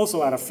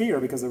 also out of fear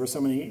because there were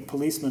so many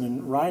policemen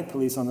and riot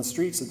police on the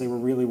streets that they were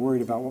really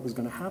worried about what was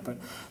going to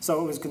happen.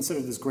 So it was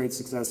considered this great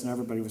success, and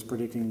everybody was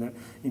predicting that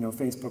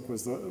Facebook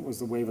was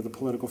the wave of the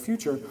political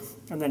future.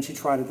 And then she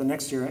tried it the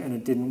next year, and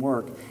it didn't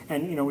work.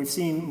 And we've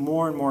seen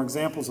more and more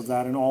examples of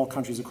that in all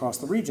countries across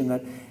the region.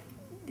 That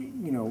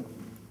you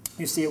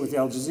see it with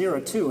Al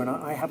Jazeera too. And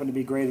I happen to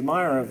be a great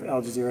admirer of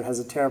Al Jazeera. It has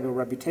a terrible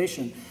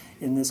reputation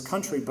in this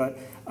country, but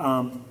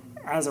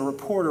as a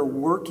reporter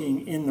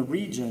working in the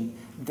region,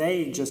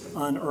 they just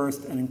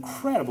unearthed an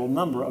incredible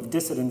number of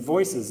dissident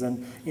voices.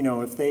 And,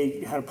 if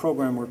they had a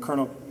program where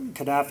Colonel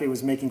Gaddafi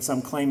was making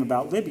some claim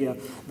about Libya,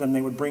 then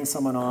they would bring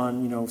someone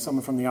on,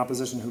 someone from the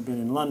opposition who'd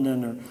been in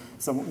London or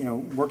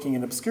someone, working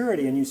in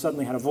obscurity, and you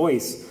suddenly had a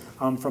voice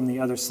from the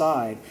other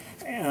side.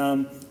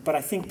 But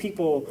I think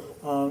people,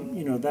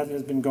 that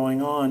has been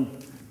going on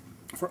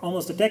for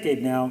almost a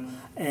decade now,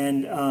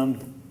 and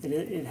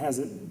it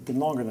hasn't been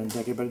longer than a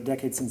decade, but a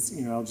decade since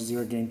Al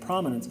Jazeera gained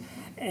prominence.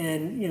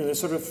 And there's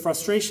sort of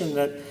frustration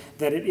that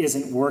it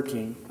isn't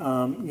working,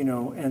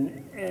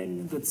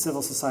 and that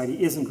civil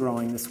society isn't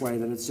growing this way,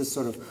 that it's just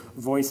sort of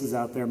voices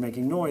out there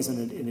making noise,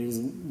 and it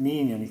isn't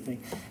meaning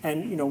anything.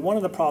 And one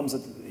of the problems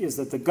is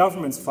that the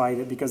governments fight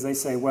it because they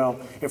say, well,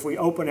 if we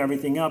open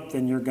everything up,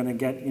 then you're going to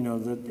get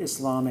the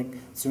Islamic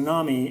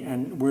tsunami,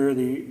 and we're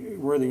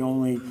the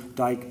only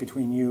dike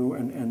between you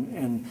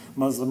and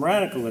Muslim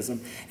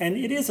radicalism. And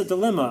it is a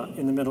dilemma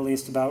in the Middle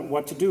East about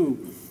what to do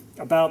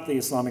about the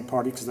Islamic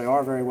Party, because they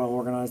are very well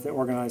organized. They're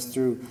organized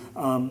through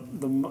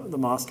the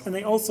mosque. And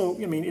they also,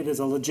 it is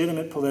a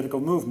legitimate political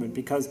movement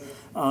because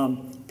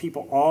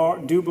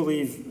people do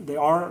believe, they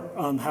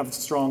have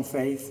strong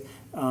faith,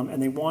 and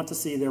they want to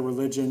see their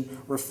religion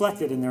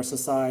reflected in their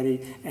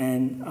society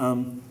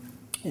and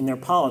in their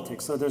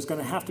politics. So there's going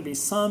to have to be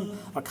some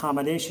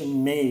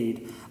accommodation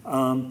made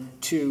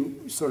to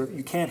sort of,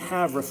 you can't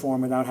have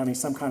reform without having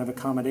some kind of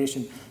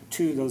accommodation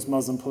to those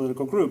Muslim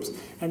political groups.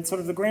 And sort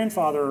of the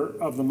grandfather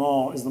of them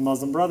all is the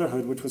Muslim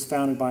Brotherhood, which was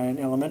founded by an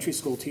elementary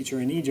school teacher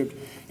in Egypt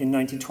in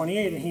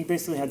 1928, and he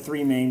basically had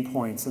three main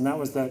points. And that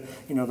was that,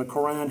 the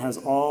Quran has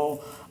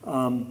all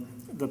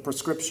the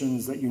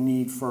prescriptions that you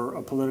need for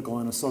a political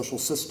and a social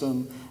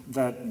system,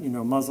 that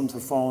Muslims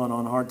have fallen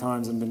on hard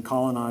times and been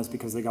colonized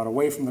because they got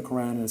away from the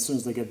Quran, and as soon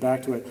as they get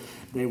back to it,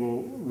 they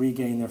will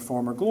regain their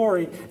former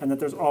glory, and that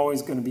there's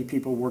always going to be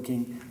people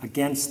working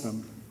against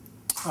them.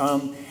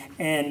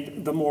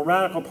 And the more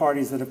radical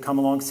parties that have come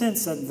along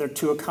since said they're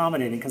too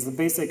accommodating, because the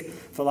basic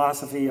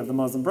philosophy of the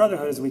Muslim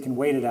Brotherhood is we can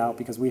wait it out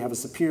because we have a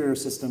superior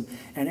system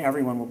and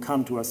everyone will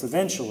come to us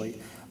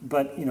eventually.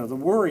 But the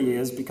worry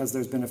is, because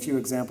there's been a few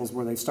examples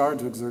where they've started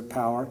to exert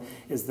power,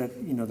 is that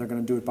they're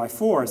going to do it by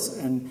force,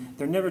 and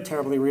they're never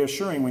terribly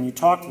reassuring when you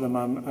talk to them.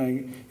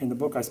 In the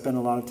book, I spend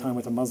a lot of time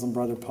with a Muslim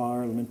brother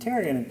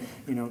parliamentarian,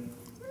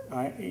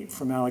 and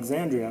from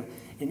Alexandria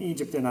in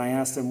Egypt, and I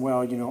asked him, well,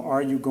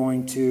 are you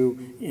going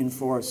to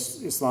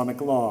enforce Islamic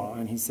law?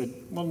 And he said,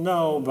 well,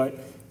 no, but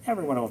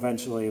everyone will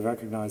eventually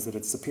recognize that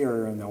it's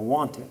superior and they'll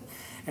want it.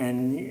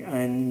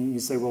 And you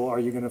say, well, are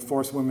you going to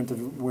force women to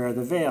wear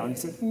the veil? And he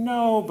said,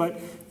 no,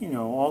 but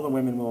all the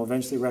women will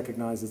eventually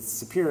recognize it's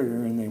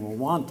superior and they will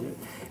want it.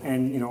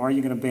 And are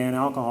you going to ban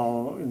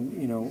alcohol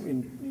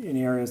in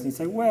areas? And you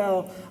say,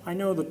 well, I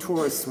know the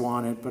tourists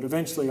want it, but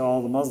eventually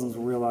all the Muslims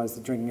will realize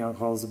that drinking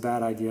alcohol is a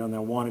bad idea and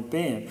they'll want it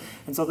banned.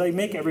 And so they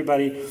make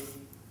everybody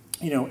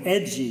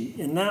edgy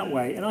in that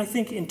way. And I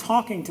think in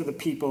talking to the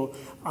people,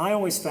 I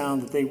always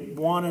found that they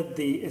wanted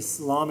the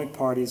Islamic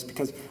parties,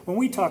 because when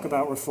we talk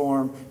about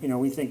reform,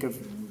 we think of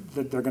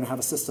that they're going to have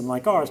a system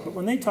like ours, but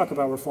when they talk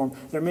about reform,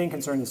 their main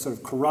concern is sort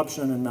of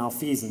corruption and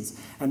malfeasance.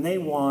 And they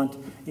want,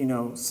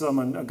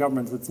 a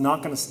government that's not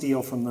going to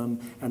steal from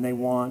them, and they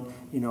want,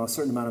 a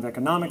certain amount of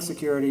economic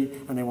security,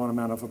 and they want an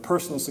amount of a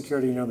personal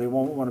security. They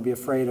won't want to be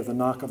afraid of the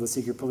knock of the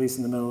secret police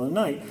in the middle of the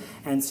night.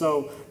 And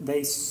so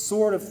they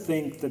sort of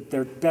think that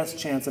their best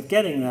chance of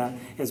getting that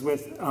is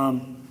with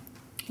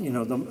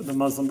the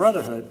Muslim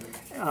Brotherhood.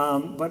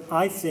 But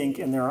I think,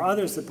 and there are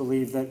others that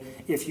believe, that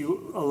if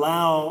you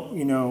allow,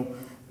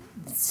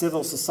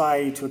 civil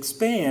society to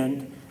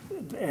expand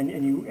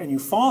and you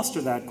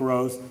foster that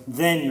growth,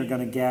 then you're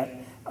going to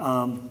get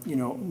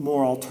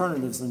more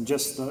alternatives than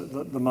just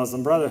the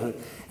Muslim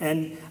Brotherhood.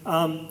 And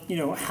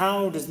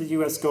how does the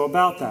U.S. go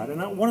about that?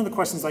 And one of the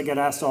questions I get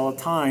asked all the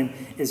time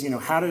is,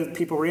 how do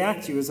people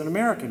react to you as an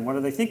American? What do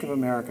they think of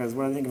America?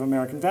 What do they think of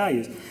American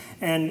values?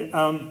 And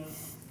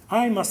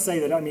I must say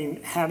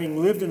that,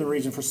 having lived in the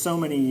region for so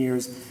many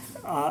years,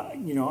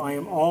 I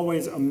am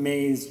always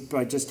amazed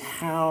by just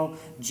how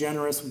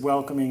generous,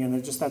 welcoming,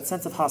 and just that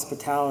sense of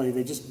hospitality.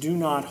 They just do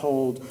not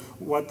hold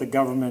what the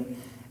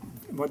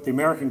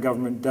American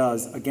government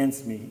does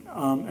against me.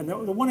 And the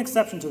one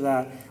exception to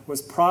that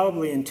was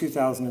probably in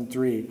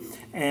 2003.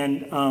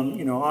 And,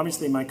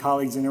 obviously my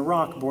colleagues in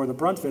Iraq bore the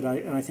brunt of it,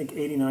 and I think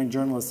 89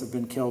 journalists have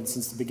been killed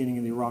since the beginning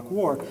of the Iraq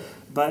War.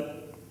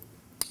 But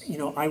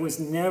I was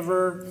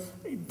never,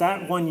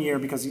 that one year,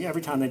 because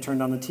every time they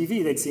turned on the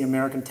TV, they'd see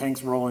American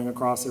tanks rolling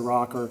across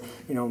Iraq, or,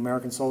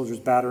 American soldiers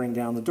battering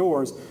down the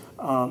doors.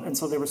 And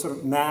so they were sort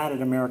of mad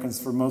at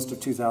Americans for most of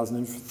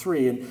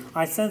 2003. And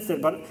I sensed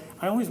it, but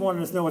I always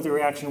wanted to know what the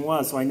reaction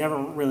was, so I never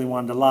really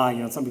wanted to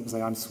lie. Some people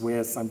say, I'm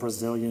Swiss, I'm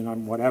Brazilian,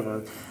 I'm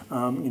whatever,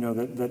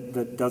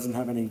 that doesn't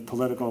have any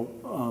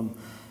political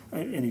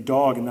any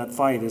dog in that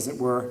fight, as it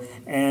were.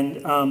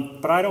 And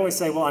but I'd always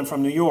say, well, I'm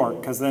from New York,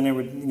 because then it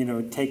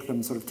would take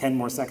them sort of 10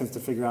 more seconds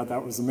to figure out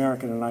that was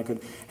American, and I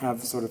could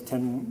have sort of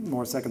 10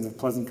 more seconds of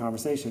pleasant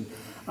conversation.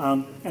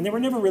 And they were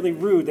never really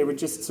rude. They were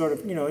just sort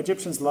of,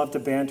 Egyptians love to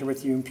banter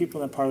with you, and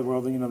people in that part of the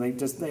world,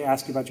 they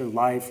ask you about your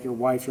life, your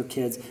wife, your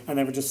kids, and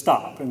they would just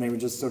stop, and they would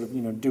just sort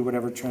of, do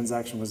whatever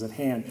transaction was at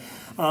hand.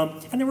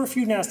 And there were a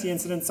few nasty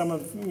incidents. Some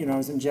of, I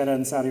was in Jeddah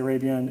in Saudi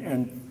Arabia,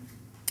 and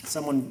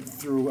someone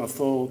threw a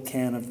full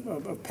can of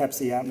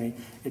Pepsi at me.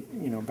 It,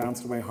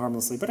 bounced away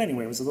harmlessly. But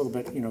anyway, it was a little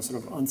bit,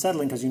 sort of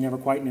unsettling, because you never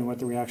quite knew what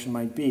the reaction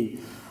might be.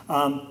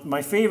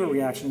 My favorite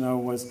reaction, though,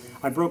 was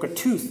I broke a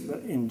tooth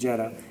in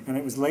Jeddah, and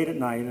it was late at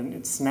night, and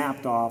it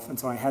snapped off, and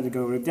so I had to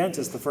go to a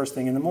dentist the first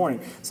thing in the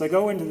morning. So I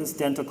go into this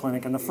dental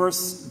clinic, and the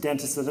first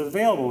dentist that was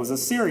available was a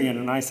Syrian,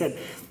 and I said,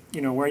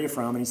 where are you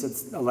from? And he said,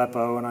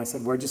 Aleppo. And I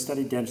said, where'd you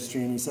study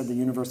dentistry? And he said, the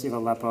University of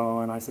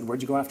Aleppo. And I said,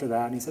 where'd you go after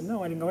that? And he said,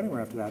 no, I didn't go anywhere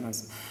after that. And I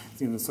said,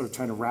 sort of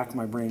trying to rack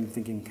my brain,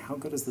 thinking, how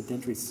good is the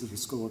dentistry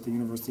school at the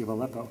University of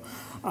Aleppo?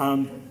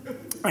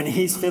 And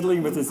he's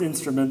fiddling with his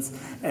instruments,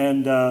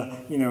 and,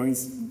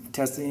 he's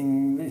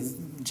testing his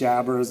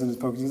jabbers and his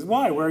pokers. He says,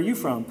 why? Where are you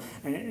from?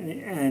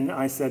 And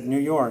I said, New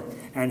York.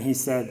 And he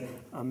said,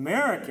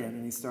 American,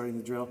 and he's starting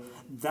the drill.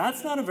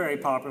 That's not a very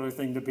popular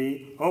thing to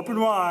be. Open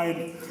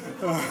wide.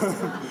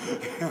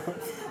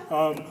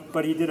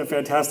 But he did a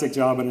fantastic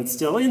job, and it's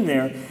still in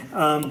there.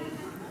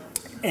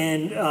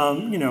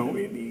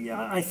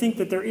 I think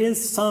that there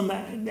is some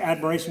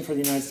admiration for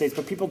the United States,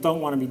 but people don't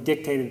want to be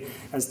dictated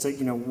as to,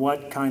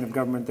 what kind of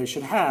government they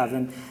should have.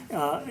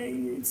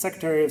 And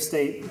Secretary of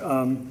State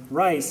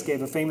Rice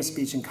gave a famous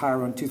speech in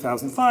Cairo in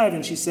 2005,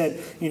 and she said,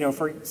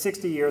 for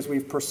 60 years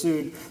we've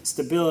pursued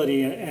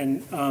stability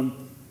and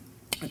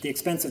at the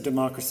expense of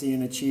democracy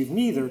and achieved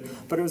neither,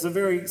 but it was a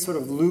very sort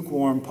of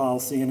lukewarm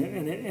policy, and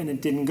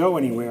it didn't go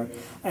anywhere.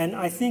 And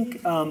I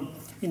think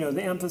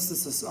the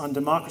emphasis on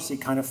democracy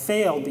kind of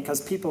failed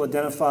because people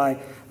identify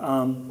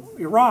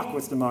Iraq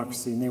with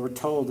democracy, and they were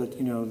told that,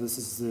 this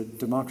is the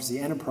democracy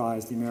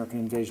enterprise, the American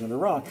invasion of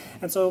Iraq.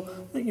 And so,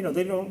 we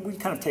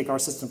kind of take our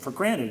system for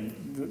granted.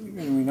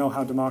 We know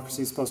how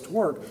democracy is supposed to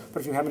work,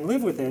 but if you haven't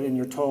lived with it and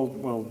you're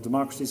told, well,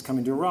 democracy is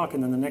coming to Iraq,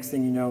 and then the next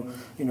thing you know,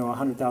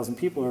 100,000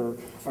 people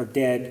are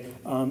dead,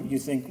 you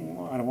think,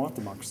 well, I don't want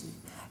democracy.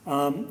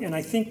 And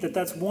I think that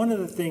that's one of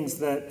the things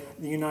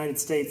that the United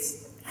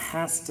States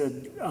has to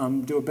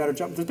do a better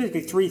job. There's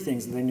basically three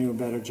things that they do a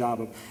better job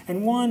of.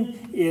 And one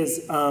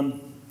is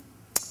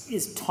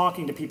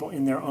talking to people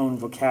in their own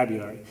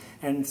vocabulary.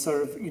 And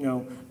sort of,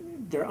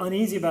 they're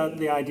uneasy about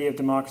the idea of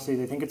democracy.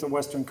 They think it's a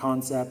Western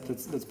concept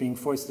that's being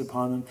foisted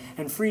upon them.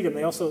 And freedom,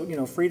 they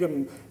also,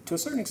 freedom, to a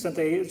certain extent,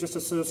 they just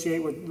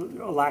associate with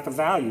a lack of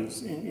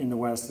values in the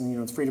West.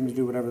 And, it's freedom to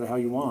do whatever the hell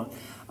you want.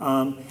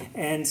 But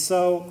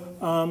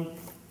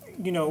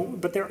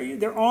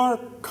there are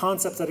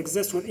concepts that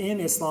exist within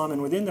Islam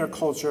and within their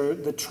culture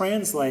that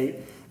translate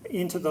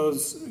into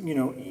those,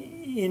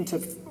 into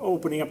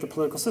opening up the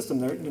political system.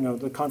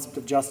 The concept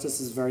of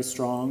justice is very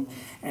strong,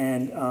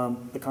 and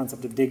the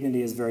concept of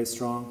dignity is very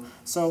strong.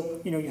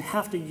 So, you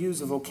have to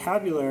use a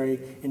vocabulary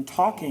in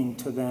talking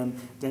to them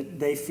that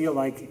they feel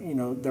like,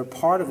 they're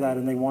part of that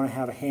and they want to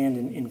have a hand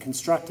in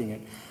constructing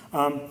it.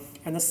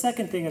 And the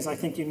second thing is I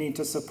think you need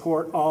to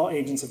support all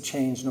agents of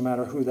change no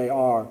matter who they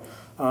are.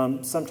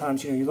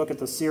 Sometimes, you look at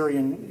the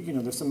Syrian,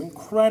 there's some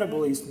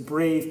incredibly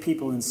brave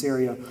people in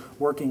Syria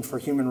working for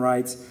human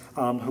rights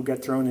who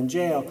get thrown in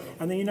jail.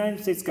 And the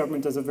United States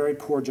government does a very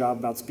poor job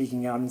about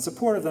speaking out in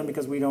support of them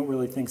because we don't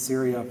really think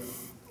Syria,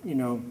 they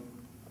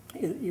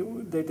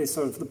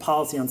sort of, the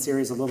policy on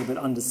Syria is a little bit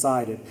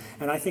undecided.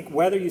 And I think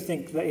whether you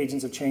think the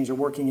agents of change are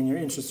working in your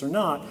interests or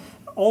not,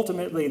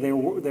 ultimately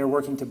they're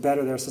working to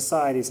better their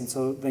societies, and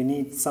so they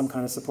need some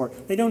kind of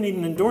support. They don't need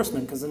an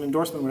endorsement, because an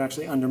endorsement would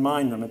actually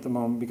undermine them at the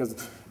moment, because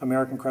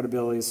American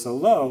credibility is so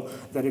low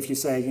that if you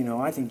say,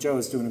 I think Joe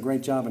is doing a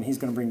great job and he's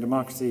going to bring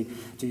democracy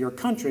to your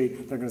country,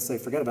 they're going to say,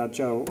 forget about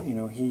Joe,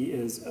 he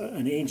is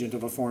an agent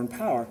of a foreign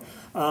power.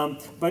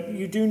 But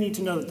you do need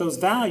to know that those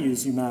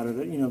values matter,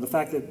 that, the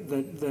fact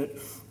that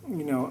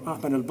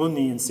Ahmed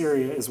al-Bunni in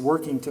Syria is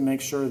working to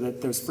make sure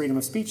that there's freedom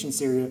of speech in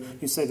Syria.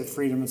 You say that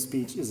freedom of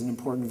speech is an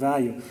important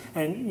value.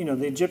 And,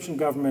 the Egyptian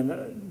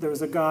government, there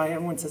was a guy,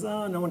 everyone says,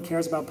 oh, no one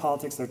cares about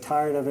politics, they're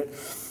tired of it.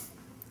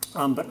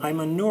 But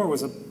Ayman Noor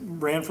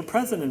ran for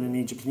president in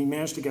Egypt, and he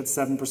managed to get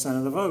 7%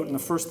 of the vote. And the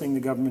first thing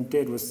the government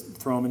did was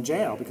throw him in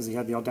jail because he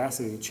had the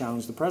audacity to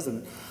challenge the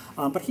president.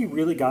 But he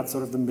really got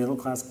sort of the middle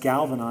class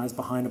galvanized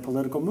behind a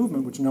political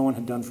movement, which no one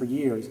had done for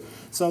years.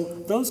 So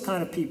those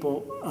kind of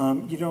people,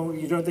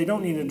 they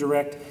don't need a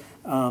direct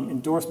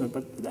endorsement,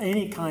 but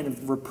any kind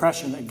of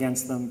repression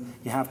against them,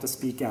 you have to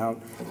speak out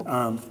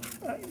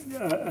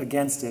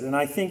against it. And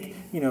I think,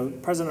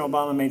 President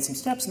Obama made some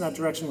steps in that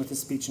direction with his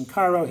speech in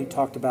Cairo. He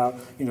talked about,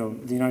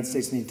 the United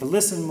States needed to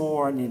listen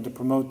more, it needed to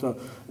promote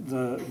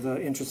the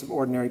interests of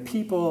ordinary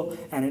people,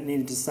 and it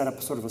needed to set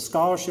up sort of a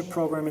scholarship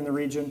program in the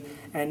region.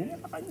 And,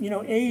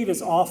 aid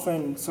is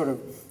often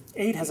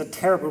aid has a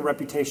terrible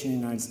reputation in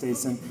the United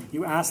States, and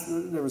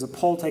there was a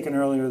poll taken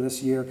earlier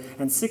this year,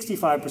 and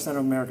 65% of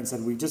Americans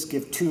said we just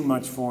give too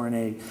much foreign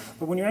aid.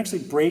 But when you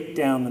actually break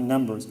down the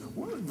numbers,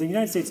 the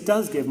United States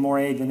does give more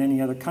aid than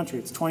any other country.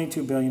 It's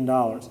 $22 billion.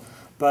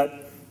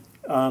 But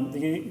the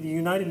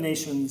United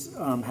Nations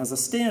has a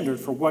standard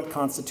for what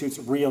constitutes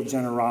real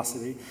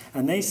generosity.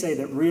 And they say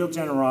that real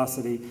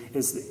generosity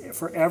is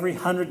for every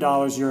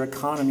 $100 your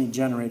economy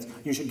generates,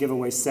 you should give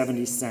away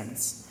 70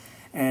 cents.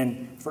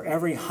 And for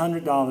every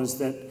 $100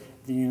 that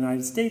the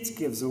United States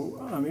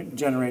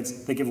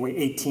generates, they give away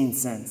 18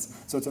 cents.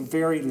 So it's a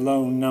very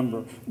low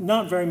number.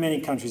 Not very many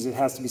countries, it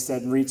has to be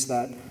said, reach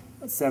that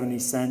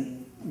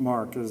 70-cent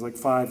mark. There's like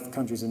 5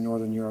 countries in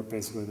Northern Europe,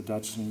 basically the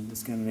Dutch and the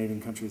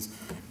Scandinavian countries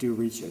do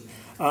reach it.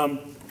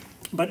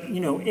 But,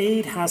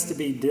 aid has to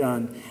be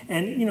done.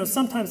 And,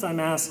 sometimes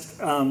I'm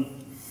asked,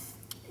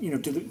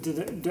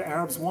 do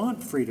Arabs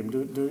want freedom?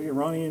 Do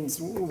Iranians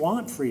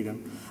want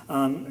freedom?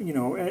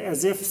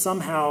 As if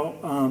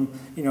somehow,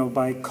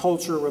 by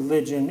culture,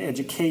 religion,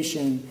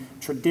 education,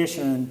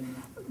 tradition,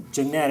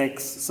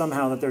 genetics,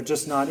 somehow that they're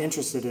just not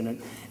interested in it.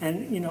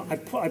 And,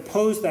 I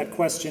posed that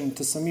question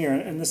to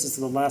Samir, and this is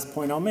the last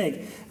point I'll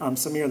make.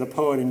 Samir, the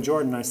poet in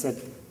Jordan, I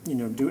said,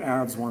 do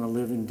Arabs want to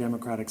live in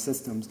democratic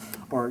systems?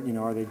 Or,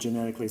 are they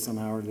genetically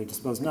somehow, or are they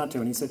disposed not to?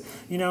 And he said,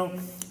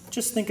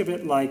 just think of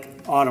it like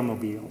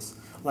automobiles.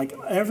 Like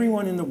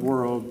everyone in the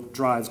world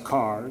drives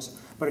cars,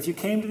 but if you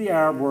came to the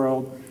Arab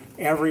world,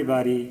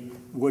 everybody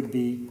would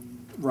be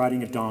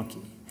riding a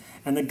donkey.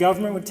 And the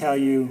government would tell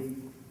you,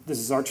 this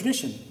is our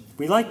tradition.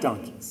 We like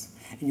donkeys.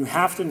 And you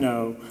have to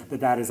know that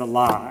that is a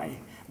lie.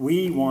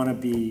 We want to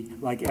be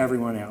like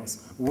everyone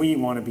else. We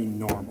want to be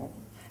normal.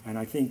 And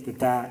I think that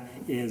that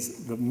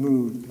is the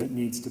mood that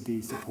needs to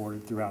be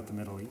supported throughout the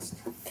Middle East.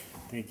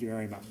 Thank you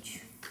very much.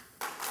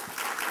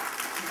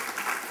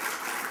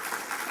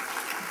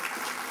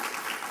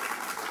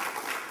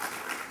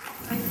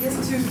 I guess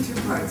two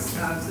parts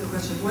to the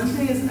question. One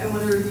thing is, I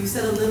wonder, you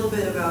said a little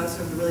bit about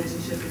sort of the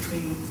relationship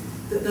between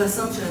the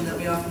assumption that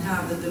we often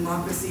have that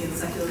democracy and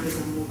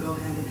secularism will go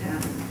hand in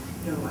hand.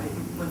 You know,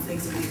 one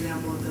thinks of the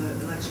example of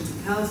the elections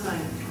in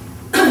Palestine.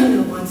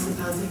 You know, once the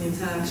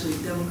Palestinians had actually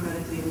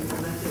democratically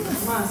elected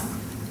Hamas,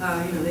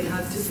 you know, they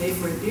had to pay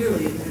for it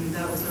dearly, and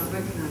that was not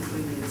recognized by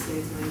the United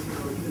States,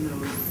 even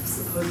though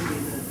supposedly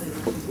the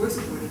elections were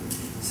supported.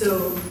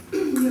 So,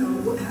 you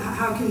know,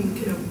 how can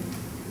you know,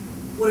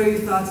 what are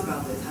your thoughts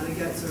about this? How to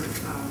get sort of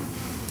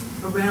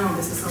around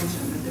this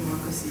assumption that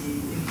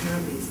democracy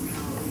inherently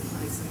somehow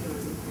implies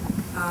secularism?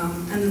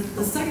 And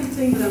the second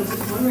thing that I was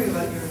just wondering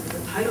about,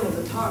 the title of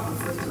the talk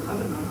refers to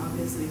Lebanon,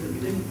 obviously, but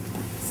you didn't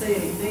say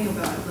anything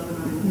about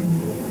Lebanon in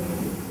your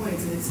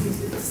points, and it seems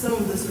that some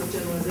of the sort of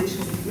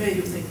generalizations that you made,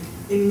 you were saying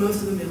in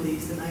most of the Middle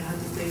East, and I had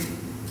to think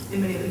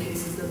in many other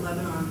cases that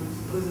Lebanon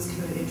poses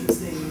kind of an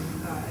interesting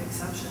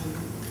exception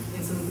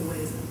in some of the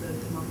ways that the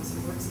democracy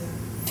works there.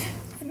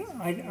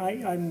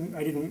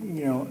 I didn't,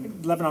 you know,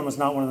 Lebanon was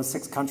not one of the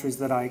 6 countries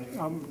that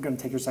I'm going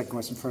to take your second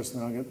question first,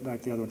 and then I'll get back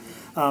to the other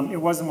one. It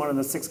wasn't one of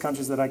the 6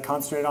 countries that I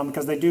concentrated on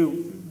because they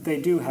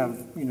do have,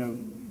 you know,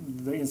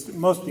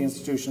 most of the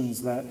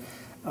institutions that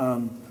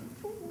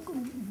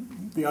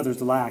the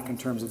others lack in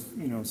terms of,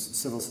 you know,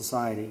 civil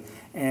society.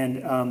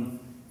 And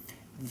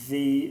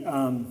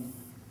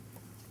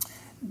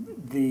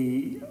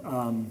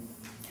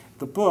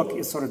the book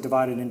is sort of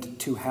divided into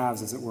 2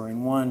 halves, as it were.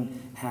 In one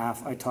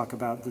half, I talk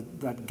about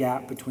that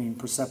gap between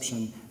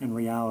perception and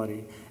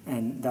reality,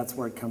 and that's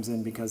where it comes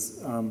in because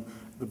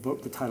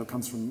the title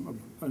comes from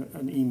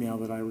an email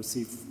that I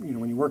received. You know,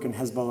 when you work in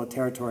Hezbollah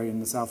territory in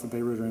the south of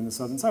Beirut or in the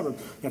southern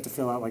suburbs, you have to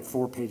fill out like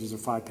 4 pages or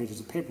 5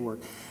 pages of paperwork.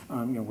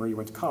 You know, where you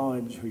went to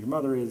college, who your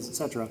mother is,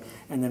 etc.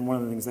 And then one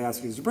of the things they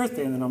ask you is your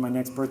birthday. And then on my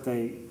next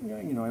birthday,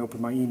 you know, I opened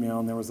my email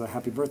and there was a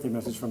happy birthday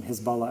message from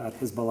Hezbollah at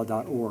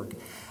Hezbollah.org.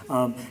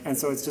 And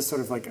so it's just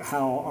sort of like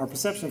how our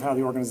perception of how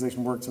the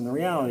organization works and the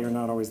reality are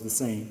not always the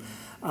same.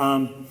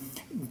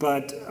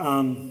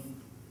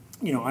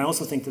 You know, I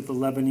also think that the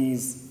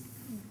Lebanese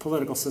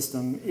political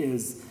system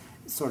is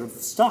sort of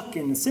stuck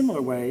in a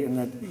similar way in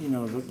that, you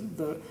know,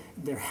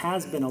 there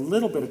has been a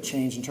little bit of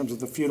change in terms of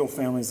the feudal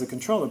families that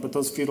control it, but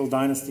those feudal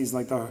dynasties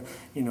like the,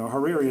 you know,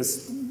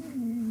 Hariri's,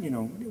 you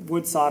know,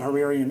 would Saad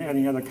Hariri in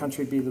any other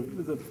country be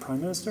the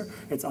prime minister?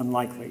 It's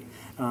unlikely.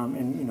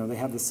 And, you know, they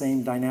have the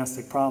same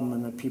dynastic problem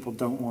in that people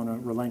don't want to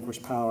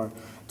relinquish power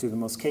to the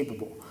most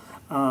capable.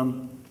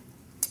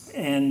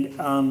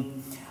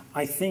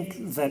 I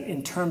think that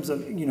in terms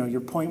of, you know, your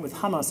point with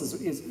Hamas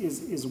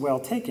is well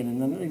taken, and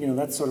then, you know,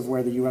 that's sort of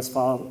where the U.S.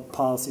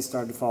 policy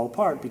started to fall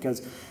apart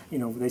because, you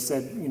know, they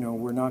said, you know,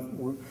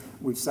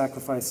 we've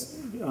sacrificed,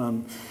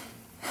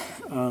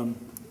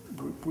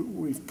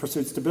 we've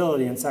pursued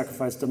stability and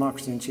sacrificed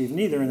democracy and achieved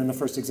neither. And then the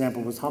first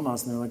example was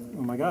Hamas, and they're like,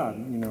 oh my God,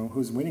 you know,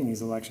 who's winning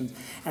these elections?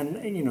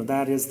 And, you know,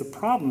 that is the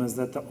problem, is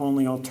that the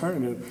only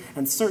alternative,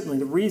 and certainly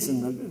the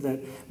reason that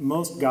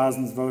most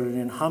Gazans voted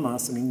in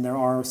Hamas, I mean, there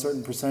are a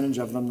certain percentage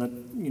of them that,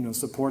 you know,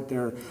 support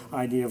their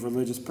idea of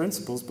religious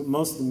principles, but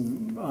most of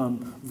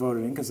them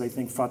voted in because they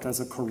think Fatah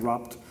is a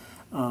corrupt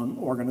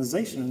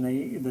organization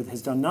and that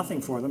has done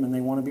nothing for them, and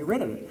they want to be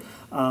rid of it.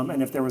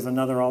 And if there was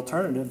another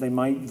alternative, they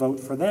might vote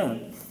for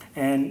them.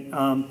 And,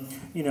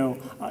 you know,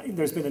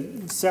 there's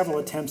been several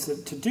attempts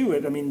to do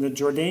it. I mean, the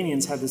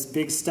Jordanians had this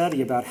big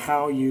study about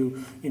how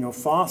you know,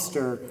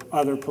 foster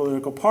other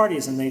political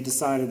parties, and they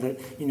decided that,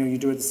 you know, you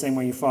do it the same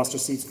way you foster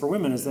seats for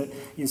women, is that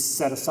you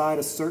set aside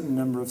a certain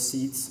number of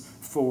seats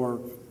for,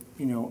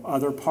 you know,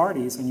 other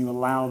parties, and you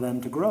allow them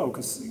to grow.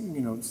 Because,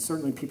 you know,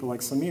 certainly people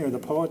like Samir, the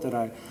poet that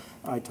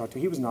I talked to,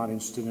 he was not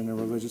interested in a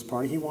religious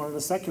party. He wanted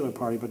a secular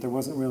party, but there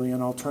wasn't really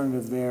an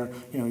alternative there.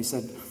 You know, he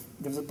said,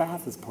 there's a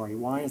Ba'athist party.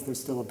 Why is there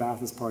still a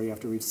Ba'athist party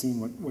after we've seen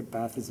what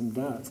Ba'athism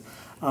does?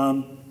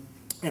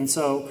 And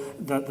so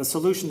the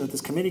solution that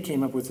this committee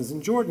came up with is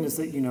in Jordan is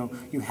that, you know,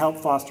 you help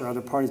foster other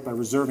parties by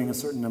reserving a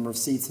certain number of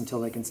seats until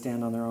they can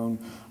stand on their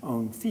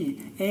own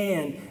feet.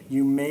 And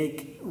you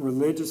make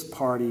religious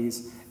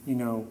parties, you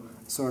know,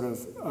 sort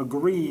of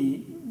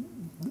agree,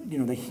 you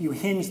know, you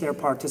hinge their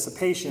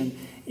participation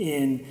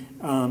in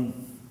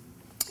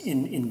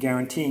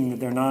guaranteeing that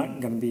they're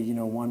not going to be, you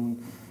know,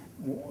 one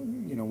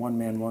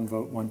man, one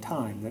vote, one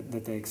time,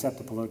 that they accept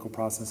the political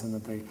process and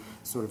that they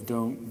sort of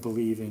don't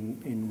believe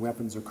in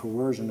weapons or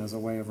coercion as a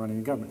way of running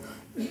the government.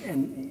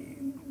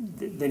 And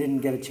they didn't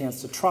get a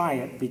chance to try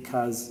it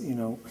because, you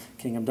know,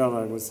 King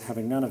Abdullah was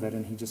having none of it,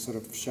 and he just sort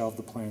of shelved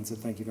the plan, said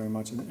thank you very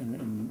much,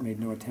 and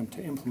made no attempt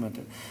to implement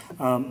it.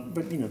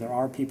 But, you know, there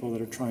are people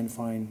that are trying to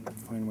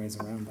find ways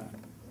around that.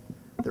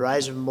 The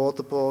rise of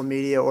multiple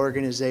media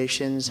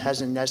organizations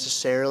hasn't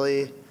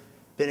necessarily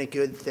been a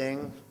good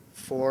thing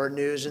for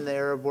news in the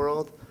Arab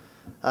world.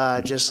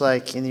 Just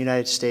like in the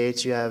United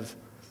States, you have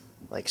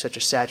like such a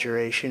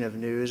saturation of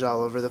news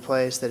all over the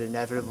place that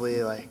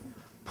inevitably like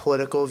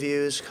political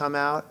views come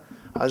out.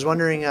 I was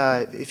wondering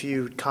if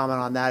you'd comment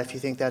on that, if you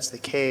think that's the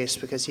case,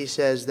 because he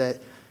says that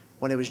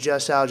when it was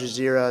just Al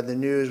Jazeera, the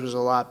news was a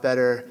lot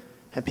better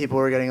and people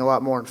were getting a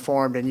lot more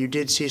informed, and you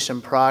did see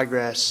some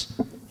progress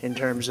in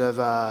terms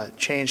of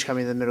change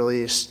coming to the Middle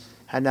East.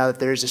 And now that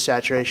there is a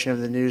saturation of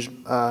the news,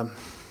 I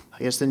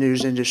guess the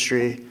news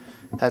industry,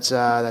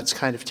 that's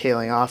kind of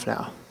tailing off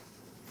now.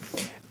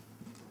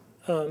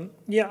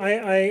 Yeah,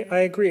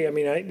 I agree. I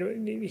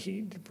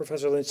mean,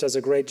 Professor Lynch does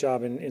a great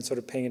job in sort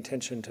of paying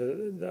attention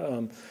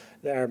to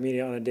the Arab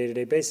media on a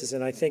day-to-day basis.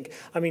 And I think,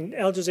 I mean,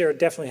 Al Jazeera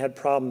definitely had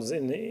problems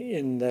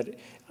in that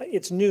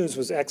its news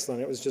was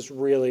excellent. It was just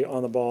really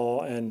on the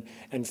ball and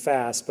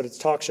fast, but its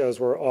talk shows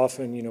were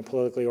often, you know,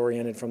 politically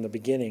oriented from the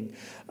beginning.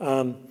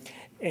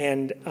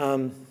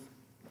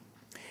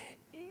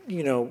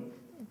 You know,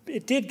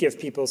 it did give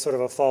people sort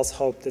of a false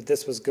hope that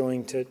this was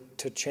going to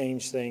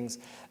change things,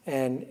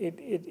 and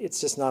it's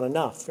just not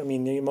enough. I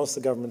mean, most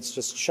of the governments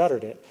just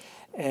shuttered it,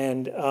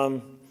 and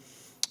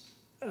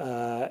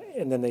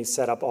then they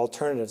set up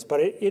alternatives. But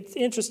it's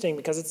interesting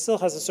because it still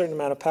has a certain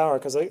amount of power,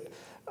 because a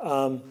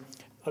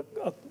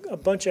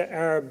bunch of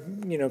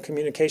Arab, you know,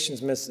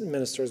 communications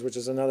ministers, which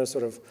is another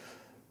sort of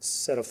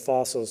set of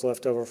fossils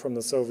left over from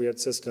the Soviet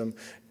system,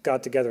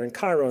 got together in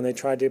Cairo, and they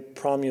tried to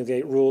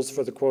promulgate rules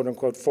for the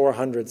quote-unquote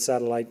 400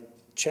 satellite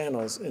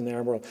channels in the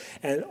Arab world.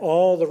 And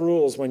all the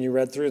rules, when you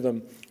read through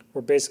them,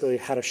 were basically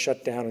how to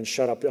shut down and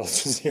shut up Al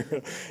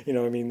Jazeera. You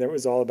know, I mean, it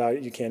was all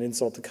about you can't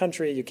insult the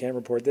country, you can't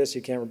report this,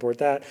 you can't report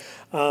that.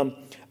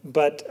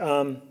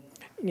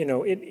 You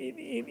know,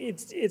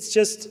 it's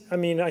just, I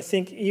mean, I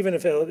think even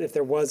if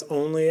there was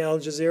only Al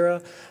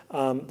Jazeera,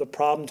 the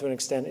problem to an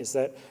extent is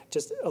that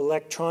just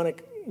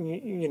electronic,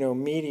 you know,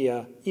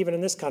 media, even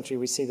in this country,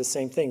 we see the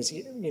same things.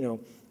 You know,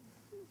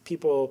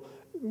 people,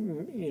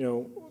 you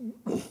know,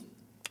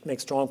 make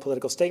strong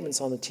political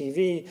statements on the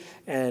TV,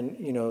 and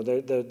you know,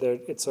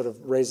 it sort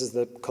of raises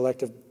the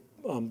collective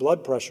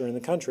blood pressure in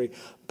the country.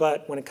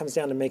 But when it comes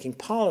down to making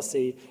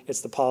policy, it's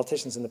the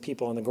politicians and the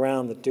people on the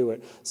ground that do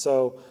it.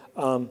 So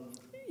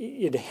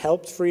it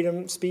helped freedom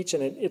of speech,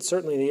 and it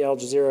certainly, the Al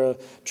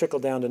Jazeera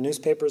trickled down to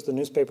newspapers. The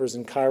newspapers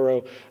in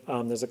Cairo,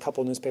 there's a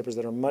couple of newspapers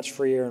that are much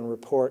freer and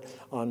report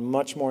on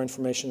much more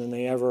information than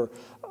they ever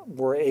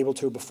were able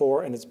to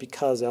before, and it's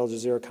because Al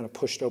Jazeera kind of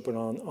pushed open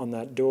on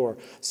that door.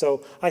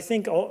 So I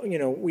think, you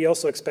know, we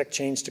also expect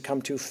change to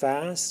come too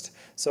fast.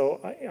 So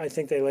I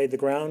think they laid the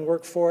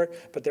groundwork for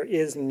it, but there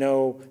is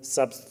no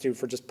substitute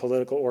for just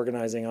political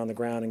organizing on the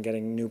ground and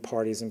getting new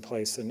parties in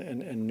place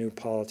and new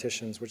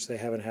politicians, which they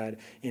haven't had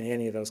in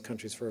any of those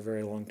countries for a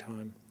very long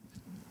time.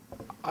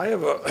 I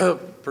have a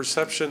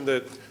perception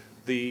that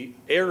the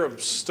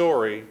Arab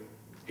story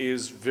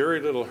is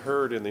very little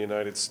heard in the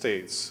United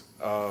States.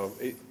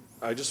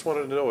 I just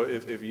wanted to know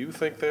if you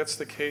think that's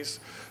the case.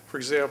 For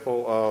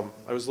example,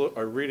 I was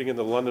reading in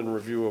the London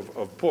Review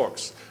of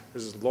Books,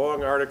 there's a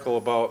long article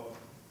about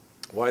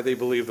why they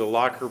believe the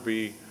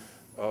Lockerbie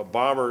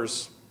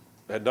bombers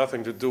had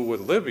nothing to do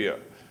with Libya.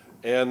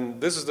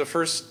 And this is the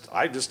first,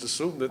 I just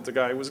assumed that the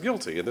guy was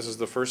guilty, and this is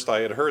the first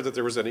I had heard that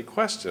there was any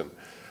question.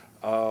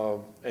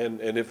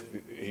 And if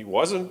he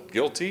wasn't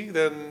guilty,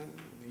 then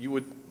you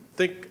would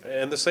think,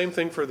 and the same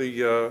thing for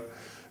the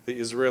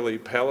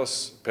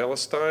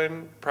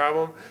Israeli-Palestine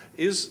problem.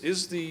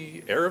 Is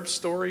the Arab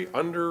story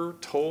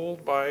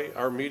undertold by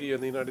our media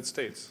in the United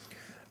States?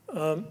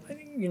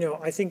 You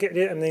know, I think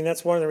I mean,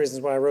 that's one of the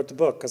reasons why I wrote the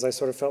book, because I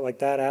sort of felt like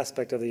that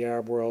aspect of the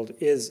Arab world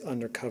is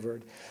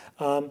undercovered.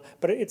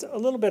 But it's a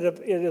little bit of,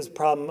 it is a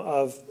problem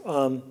of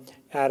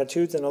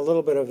attitudes, and a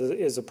little bit of it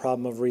is a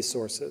problem of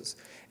resources.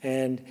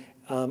 And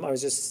I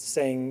was just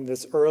saying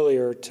this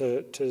earlier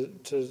to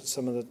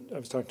some of the, I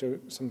was talking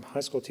to some high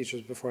school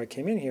teachers before I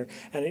came in here,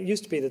 and it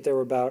used to be that there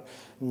were about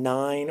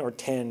 9 or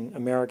 10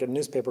 American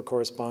newspaper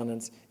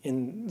correspondents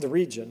in the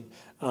region.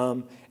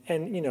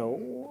 And, you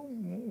know,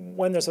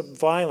 when there's a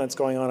violence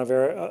going on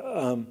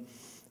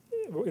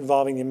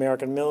involving the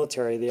American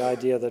military, the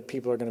idea that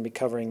people are going to be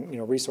covering, you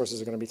know,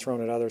 resources are going to be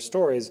thrown at other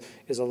stories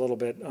is a little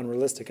bit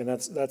unrealistic. And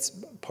that's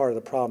part of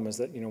the problem, is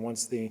that, you know,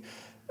 once the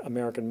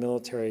American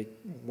military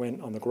went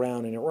on the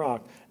ground in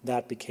Iraq,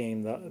 that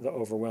became the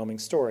overwhelming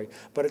story.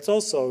 But it's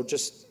also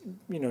just,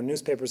 you know,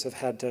 newspapers have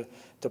had to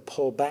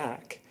pull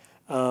back.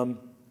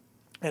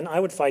 And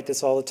I would fight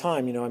this all the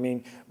time. You know, I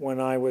mean,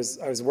 when I was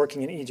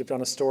working in Egypt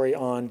on a story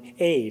on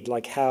aid,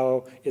 like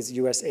how is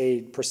U.S.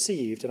 aid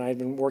perceived, and I had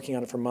been working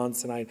on it for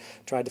months, and I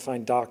tried to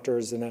find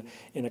doctors in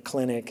a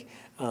clinic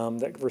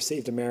that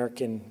received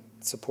American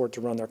support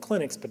to run their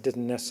clinics, but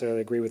didn't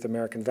necessarily agree with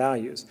American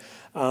values.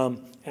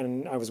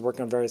 And I was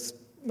working on various.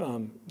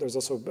 There was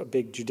also a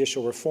big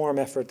judicial reform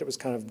effort that was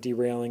kind of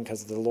derailing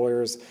because the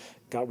lawyers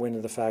got wind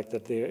of the fact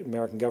that the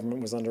American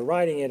government was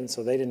underwriting it, and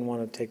so they didn't want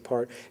to take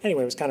part.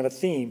 Anyway, it was kind of a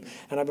theme,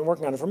 and I've been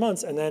working on it for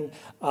months. And then,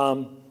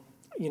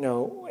 you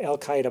know,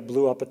 Al-Qaeda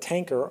blew up a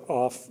tanker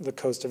off the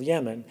coast of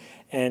Yemen,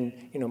 and,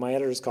 you know, my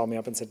editors called me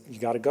up and said, you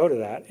got to go to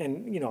that.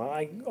 And, you know,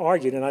 I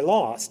argued and I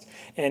lost,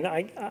 and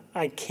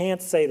I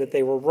can't say that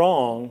they were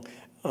wrong.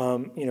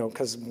 You know,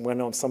 because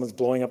when someone's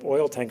blowing up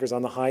oil tankers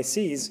on the high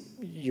seas,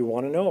 you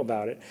want to know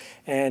about it.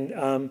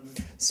 And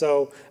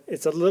so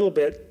it's a little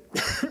bit,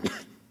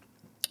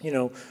 you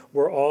know,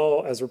 we're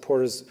all, as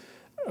reporters,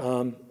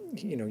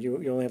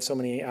 you only have so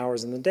many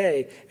hours in the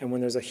day, and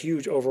when there's a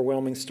huge,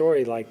 overwhelming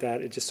story like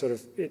that, it just sort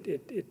of,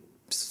 it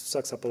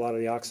sucks up a lot of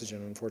the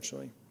oxygen,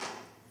 unfortunately.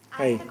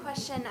 I had a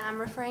question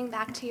referring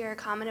back to your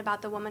comment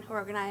about the woman who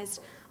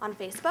organized on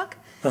Facebook.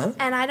 Uh-huh.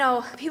 And I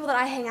know people that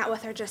I hang out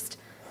with are just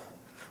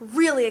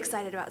really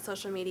excited about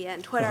social media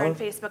and Twitter and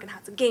Facebook and how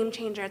it's a game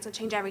changer, it's going to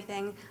change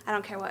everything. I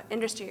don't care what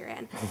industry you're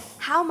in.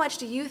 How much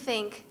do you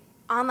think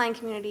online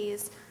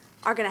communities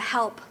are going to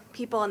help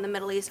people in the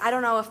Middle East? I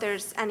don't know if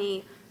there's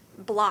any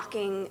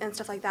blocking and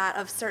stuff like that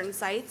of certain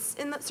sites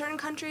in certain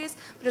countries,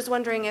 but just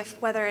wondering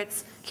if whether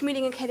it's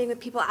communicating with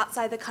people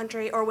outside the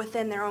country or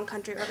within their own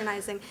country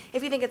organizing,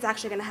 if you think it's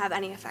actually going to have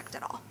any effect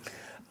at all.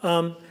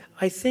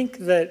 I think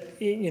that,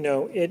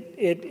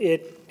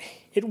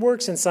 it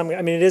works in some,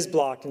 I mean, it is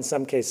blocked in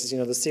some cases.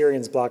 The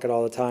Syrians block it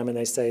all the time, and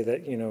they say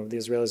that, the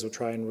Israelis will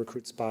try and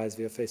recruit spies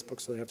via Facebook,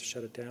 so they have to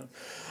shut it down.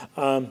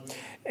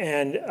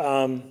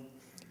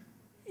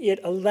 It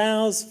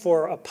allows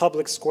for a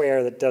public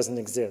square that doesn't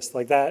exist.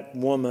 Like that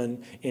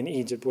woman in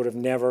Egypt would have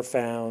never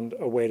found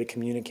a way to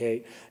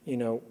communicate,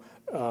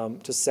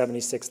 to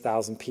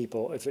 76,000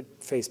 people if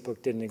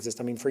Facebook didn't exist.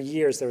 I mean, for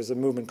years there was a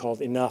movement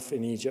called Enough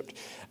in Egypt,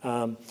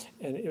 and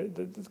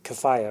the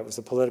Kafaya, it was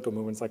a political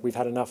movement. It's like, we've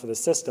had enough of the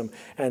system,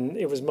 and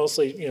it was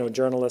mostly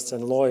journalists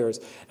and lawyers,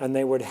 and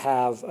they would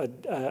have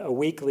a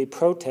weekly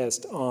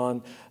protest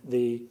on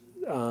the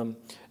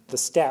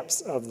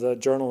steps of the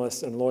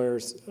journalists and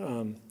lawyers,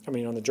 on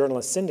the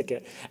journalist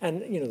syndicate.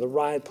 And, the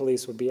riot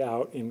police would be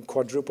out in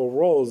quadruple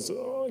rows,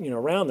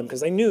 around them,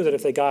 because they knew that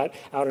if they got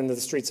out into the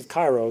streets of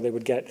Cairo, they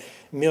would get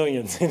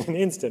millions in an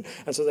instant.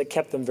 And so they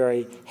kept them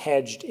very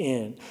hedged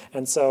in.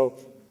 And so,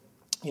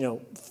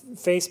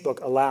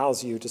 Facebook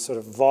allows you to sort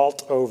of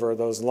vault over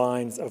those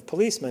lines of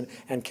policemen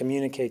and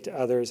communicate to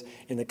others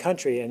in the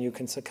country, and you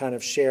can kind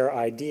of share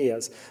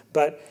ideas.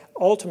 But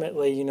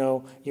ultimately,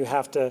 you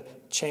have to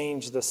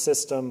change the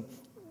system,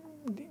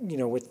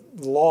 with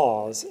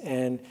laws,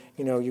 and,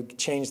 you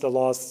change the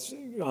laws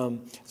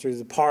through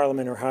the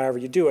parliament or however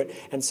you do it.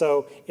 And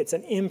so it's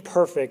an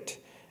imperfect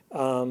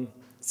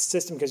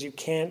system, because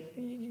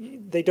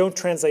they don't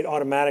translate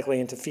automatically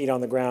into feet on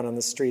the ground on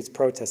the streets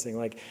protesting.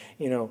 Like,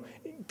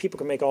 people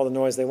can make all the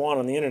noise they want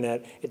on the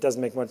internet. It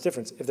doesn't make much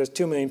difference. If there's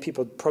 2 million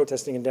people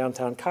protesting in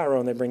downtown Cairo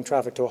and they bring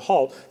traffic to a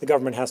halt, the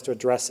government has to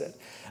address it.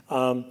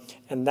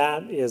 And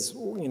that is,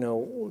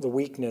 the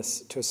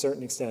weakness to a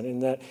certain extent, in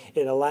that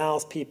it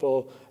allows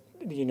people,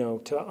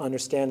 to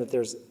understand that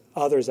there's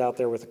others out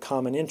there with a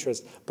common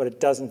interest, but it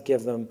doesn't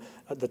give them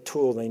the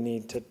tool they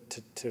need to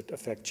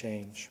affect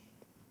change.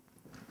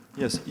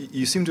 Yes,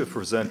 you seem to have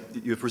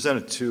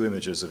presented two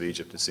images of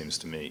Egypt, it seems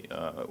to me.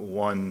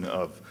 One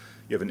of,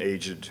 you have an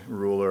aged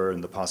ruler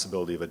and the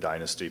possibility of a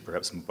dynasty,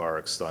 perhaps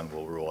Mubarak's son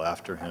will rule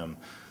after him.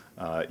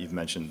 You've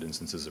mentioned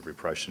instances of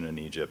repression in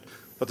Egypt,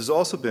 but there's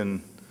also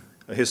been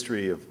a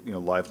history of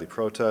lively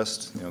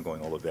protest,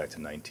 going all the way back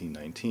to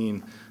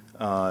 1919.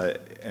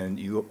 And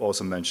you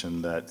also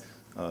mentioned that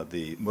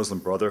the Muslim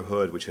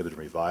Brotherhood, which had been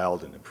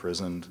reviled and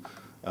imprisoned,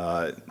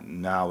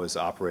 now is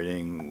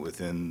operating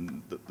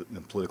within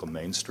the political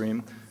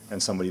mainstream,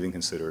 and some would even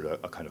consider it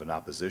a kind of an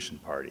opposition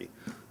party.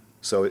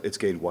 So it's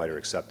gained wider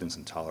acceptance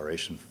and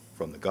toleration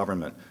from the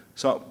government.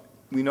 So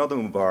we know that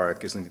Mubarak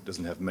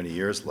doesn't have many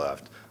years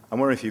left. I'm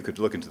wondering if you could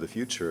look into the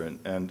future,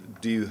 and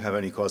do you have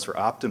any cause for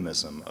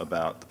optimism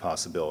about the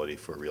possibility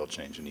for a real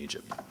change in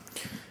Egypt?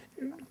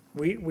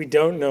 We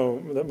don't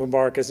know that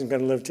Mubarak isn't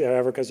going to live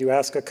forever, because you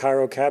ask a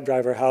Cairo cab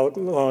driver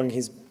why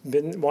he's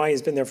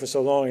been there for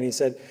so long, and he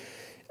said,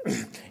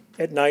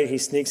 at night he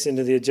sneaks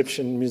into the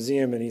Egyptian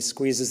museum and he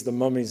squeezes the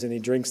mummies and he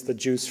drinks the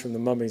juice from the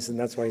mummies, and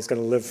that's why he's going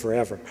to live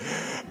forever.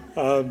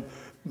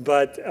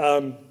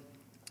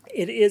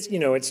 It is,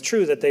 it's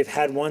true that they've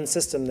had one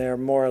system there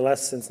more or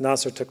less since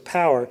Nasser took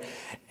power,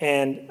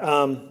 and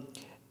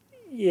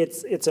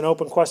it's an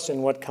open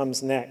question what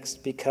comes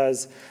next,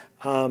 because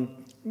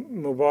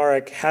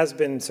Mubarak has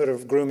been sort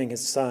of grooming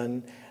his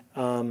son,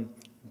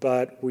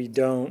 but we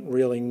don't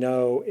really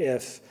know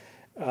if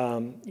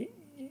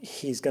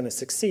he's going to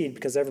succeed,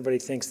 because everybody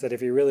thinks that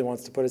if he really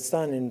wants to put his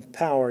son in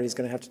power, he's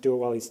going to have to do it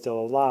while he's still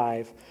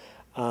alive.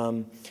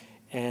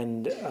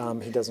 And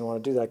he doesn't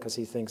want to do that because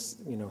he thinks,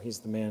 he's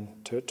the man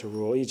to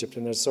rule Egypt.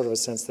 And there's sort of a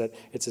sense that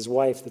it's his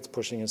wife that's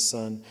pushing his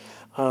son.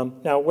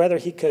 Now, whether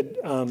he could,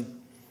 whether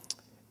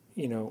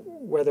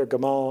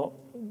Gamal,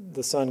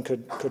 the son,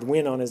 could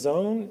win on his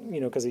own,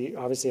 because he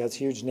obviously has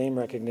huge name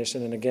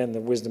recognition, and again, the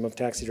wisdom of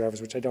taxi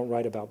drivers, which I don't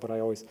write about, but I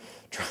always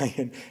try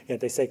and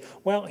they say,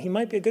 well, he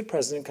might be a good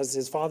president because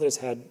his father's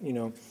had,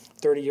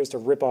 30 years to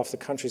rip off the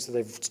country, so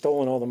they've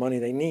stolen all the money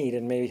they need,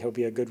 and maybe he'll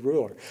be a good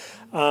ruler.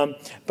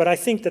 But I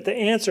think that the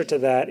answer to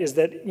that is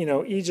that,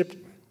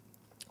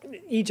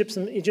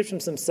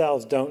 Egyptians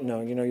themselves don't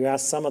know. You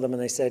ask some of them,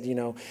 and they said, in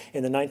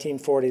the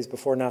 1940s,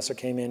 before Nasser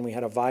came in, we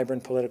had a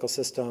vibrant political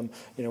system.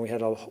 We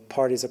had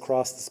parties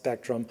across the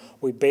spectrum.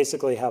 We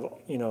basically have,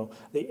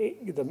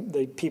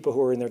 the people who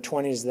were in their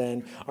 20s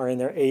then are in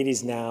their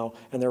 80s now,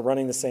 and they're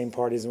running the same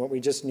parties. And what we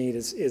just need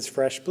is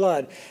fresh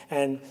blood.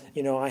 And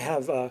I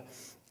have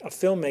a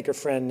filmmaker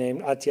friend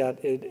named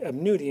Atiat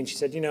Abnoudi, and she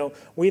said,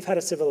 we've had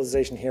a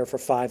civilization here for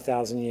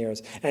 5,000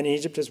 years, and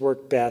Egypt has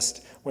worked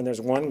best when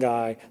there's one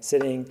guy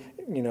sitting,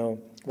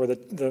 where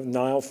the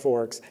Nile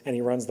forks, and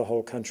he runs the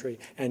whole country.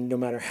 And no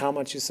matter how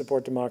much you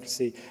support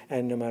democracy,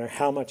 and no matter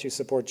how much you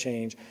support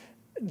change,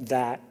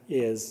 that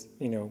is,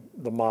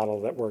 the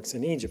model that works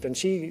in Egypt. And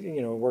she,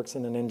 works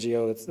in an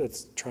NGO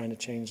that's trying to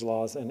change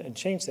laws and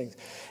change things.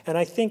 And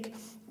I think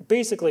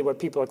basically what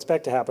people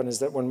expect to happen is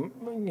that when,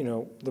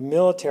 the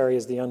military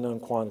is the unknown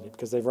quantity,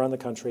 because they've run the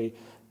country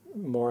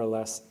more or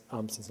less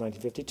since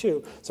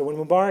 1952. So when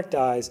Mubarak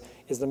dies,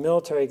 is the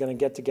military going to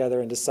get together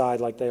and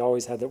decide, like they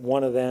always had, that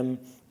one of them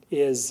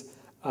is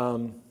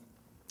going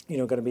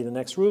to be the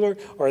next ruler,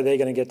 or are they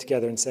going to get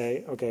together and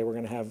say, okay, we're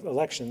going to have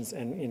elections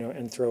and,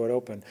 and throw it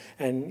open?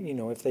 And,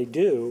 if they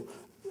do,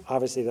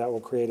 obviously that will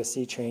create a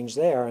sea change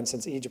there. And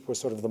since Egypt was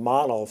sort of the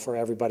model for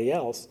everybody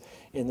else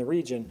in the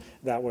region,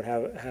 that would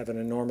have an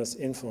enormous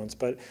influence.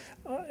 But,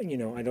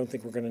 I don't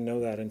think we're going to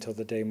know that until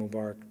the day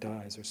Mubarak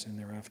dies or soon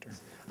thereafter.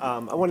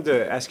 I wanted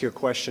to ask you a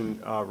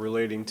question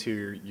relating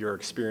to your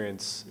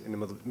experience in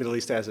the Middle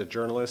East as a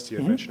journalist. You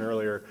had mentioned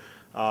earlier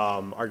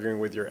arguing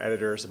with your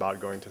editors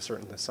about going to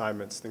certain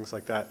assignments, things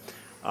like that.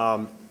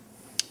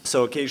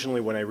 So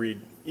occasionally when I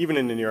read, even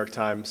in the New York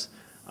Times,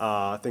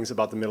 things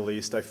about the Middle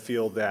East, I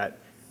feel that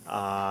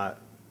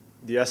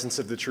the essence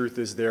of the truth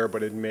is there,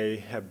 but it may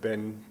have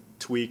been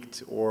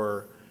tweaked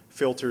or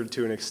filtered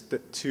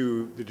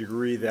to the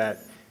degree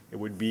that it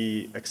would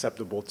be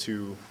acceptable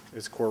to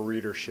its core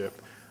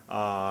readership.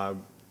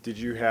 Did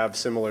you have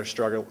similar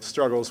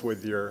struggles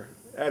with your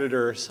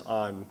editors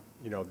on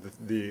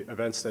the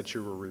events that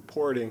you were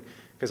reporting?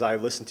 Because I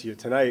listened to you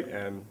tonight,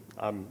 and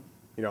I'm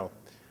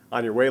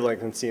on your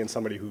wavelength and seeing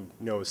somebody who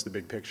knows the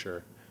big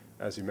picture,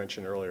 as you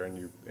mentioned earlier.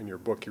 In your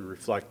book,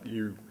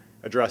 you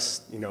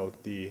address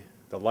the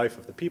life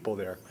of the people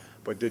there.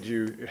 But did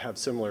you have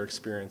similar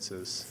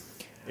experiences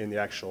in the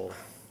actual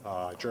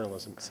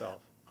journalism itself?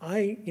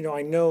 I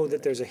know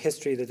that there's a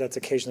history that's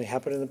occasionally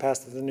happened in the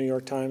past at the New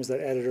York Times, that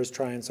editors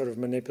try and sort of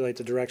manipulate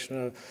the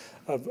direction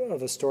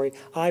of a story.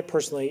 I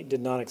personally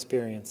did not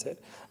experience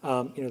it.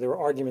 There were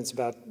arguments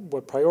about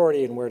what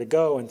priority and where to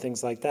go and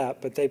things like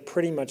that, but they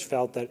pretty much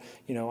felt that,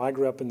 I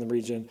grew up in the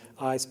region,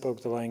 I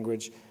spoke the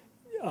language,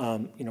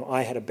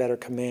 I had a better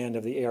command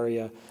of the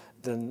area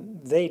than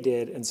they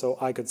did, and so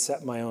I could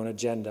set my own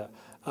agenda.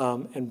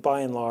 And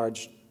by and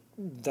large,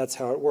 that's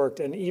how it worked.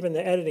 And even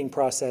the editing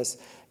process,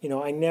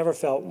 I never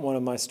felt one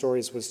of my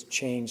stories was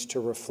changed to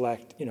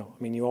reflect,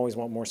 you always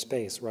want more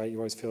space, right? You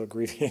always feel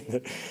aggrieved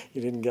that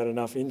you didn't get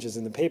enough inches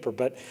in the paper.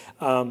 But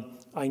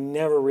I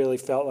never really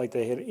felt like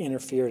they had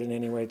interfered in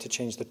any way to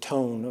change the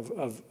tone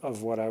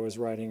of what I was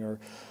writing.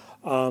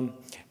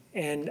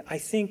 And I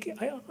think,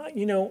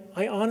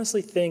 I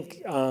honestly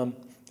think,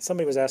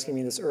 somebody was asking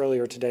me this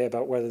earlier today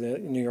about whether the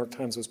New York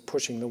Times was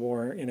pushing the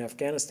war in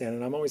Afghanistan,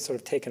 and I'm always sort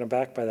of taken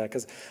aback by that,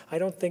 because I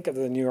don't think of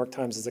the New York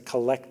Times as a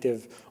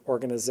collective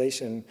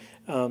organization,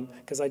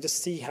 because I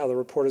just see how the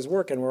reporters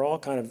work, and we're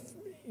all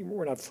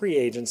we're not free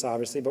agents,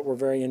 obviously, but we're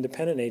very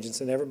independent agents,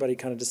 and everybody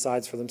kind of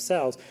decides for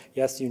themselves.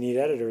 Yes, you need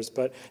editors,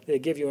 but they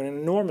give you an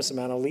enormous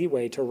amount of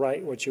leeway to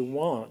write what you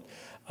want.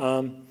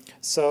 I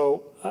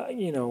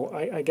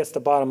guess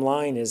the bottom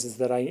line is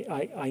that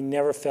I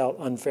never felt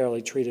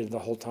unfairly treated the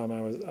whole time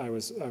I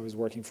was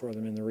working for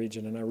them in the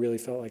region, and I really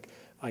felt like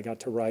I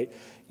got to write,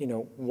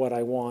 what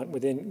I want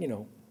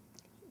within,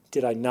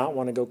 did I not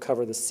want to go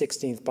cover the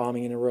 16th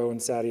bombing in a row in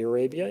Saudi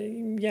Arabia?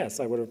 Yes,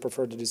 I would have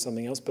preferred to do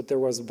something else, but there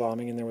was a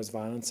bombing and there was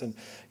violence, and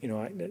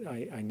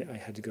I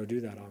had to go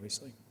do that,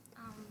 obviously.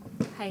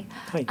 Hi.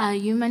 Hi.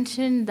 You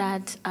mentioned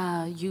that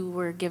you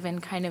were given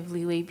kind of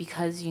leeway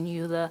because you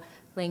knew the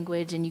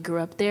language and you grew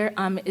up there.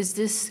 Is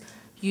this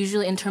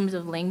usually, in terms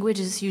of language,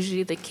 is this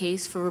usually the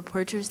case for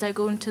reporters that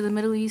go into the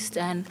Middle East?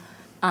 And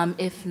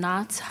if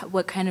not,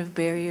 what kind of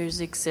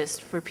barriers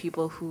exist for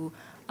people who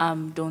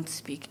don't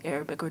speak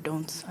Arabic or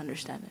don't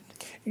understand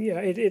it? Yeah,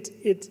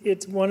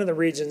 it's one of the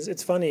regions.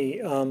 It's funny,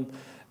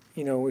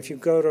 if you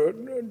go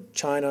to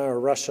China or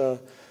Russia,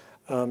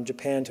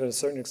 Japan to a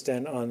certain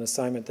extent on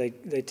assignment,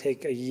 they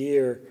take a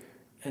year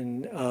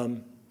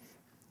and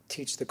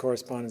teach the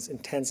correspondents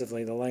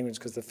intensively the language,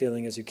 because the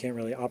feeling is you can't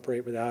really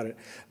operate without it.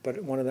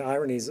 But one of the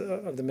ironies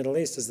of the Middle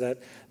East is that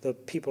the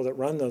people that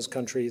run those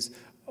countries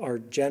are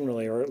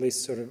generally, or at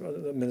least sort of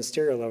the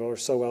ministerial level, are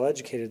so well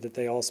educated that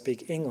they all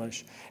speak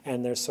English.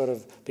 And there's sort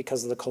of,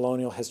 because of the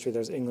colonial history,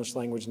 there's English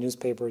language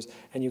newspapers,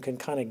 and you can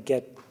kind of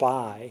get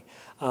by.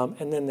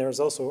 And then there's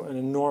also an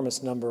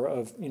enormous number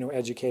of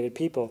educated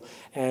people.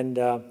 And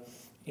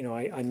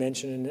I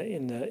mentioned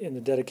in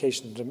the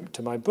dedication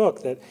to my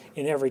book that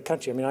in every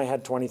country, I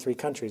had 23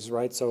 countries,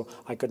 right? So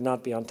I could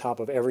not be on top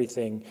of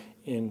everything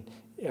in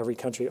every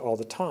country all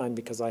the time,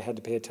 because I had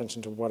to pay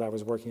attention to what I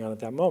was working on at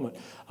that moment.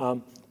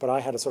 But I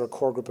had a sort of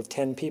core group of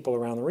 10 people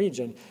around the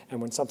region, and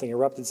when something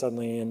erupted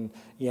suddenly in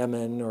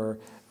Yemen or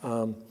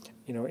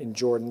in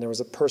Jordan, there was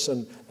a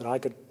person that I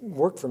could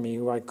work for me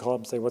who I could call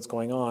up and say what's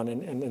going on,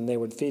 and they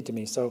would feed to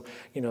me. So,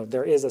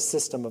 there is a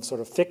system of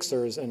sort of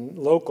fixers and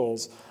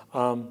locals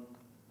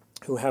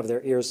who have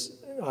their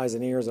eyes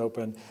and ears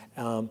open,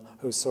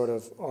 who sort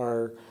of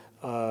are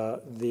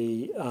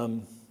the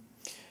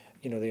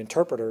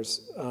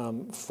interpreters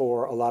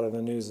for a lot of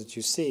the news that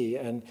you see.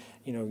 And,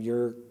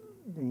 your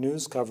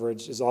news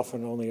coverage is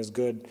often only as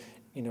good,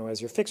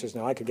 as your fixers.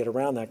 Now, I could get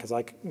around that because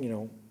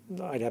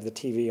I'd have the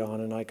TV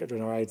on and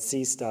I'd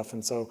see stuff,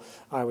 and so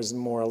I was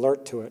more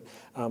alert to it.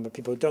 But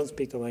people who don't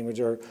speak the language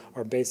are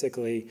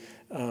basically,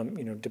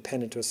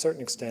 dependent to a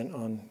certain extent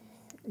on,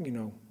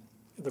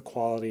 the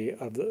quality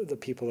of the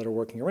people that are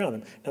working around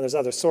them. Now, there's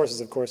other sources,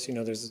 of course.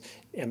 There's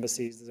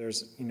embassies,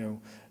 there's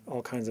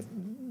all kinds of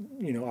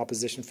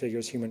opposition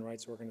figures, human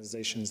rights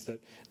organizations that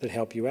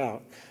help you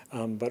out.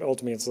 But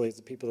ultimately, it's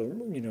the people that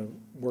are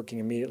working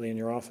immediately in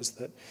your office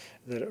that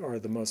are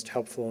the most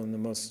helpful and the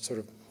most sort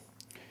of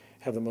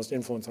have the most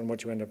influence on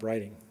what you end up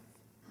writing.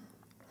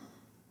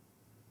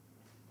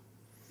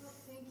 Well,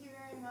 thank you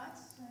very much.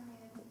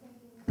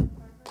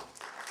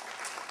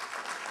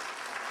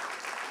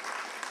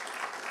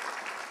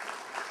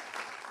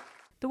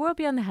 The World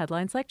Beyond the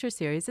Headlines lecture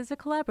series is a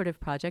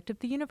collaborative project of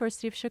the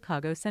University of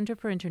Chicago Center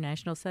for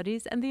International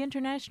Studies and the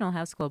International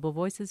House Global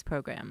Voices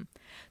program.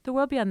 The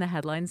World Beyond the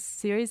Headlines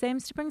series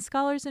aims to bring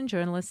scholars and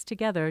journalists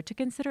together to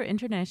consider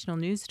international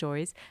news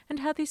stories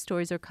and how these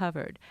stories are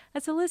covered.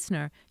 As a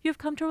listener, you have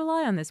come to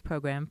rely on this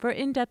program for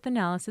in-depth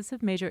analysis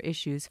of major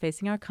issues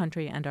facing our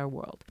country and our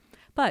world.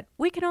 But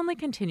we can only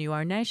continue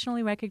our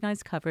nationally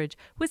recognized coverage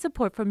with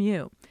support from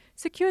you.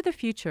 Secure the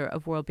future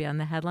of World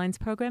Beyond the Headlines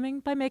programming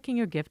by making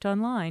your gift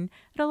online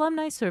at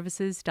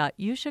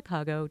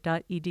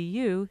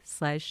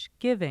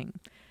alumniservices.uchicago.edu/giving.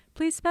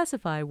 Please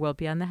specify World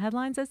Beyond the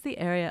Headlines as the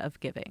area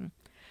of giving.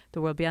 The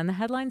World Beyond the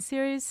Headlines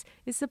series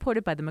is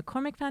supported by the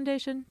McCormick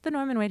Foundation, the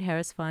Norman Wade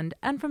Harris Fund,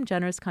 and from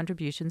generous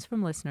contributions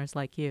from listeners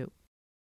like you.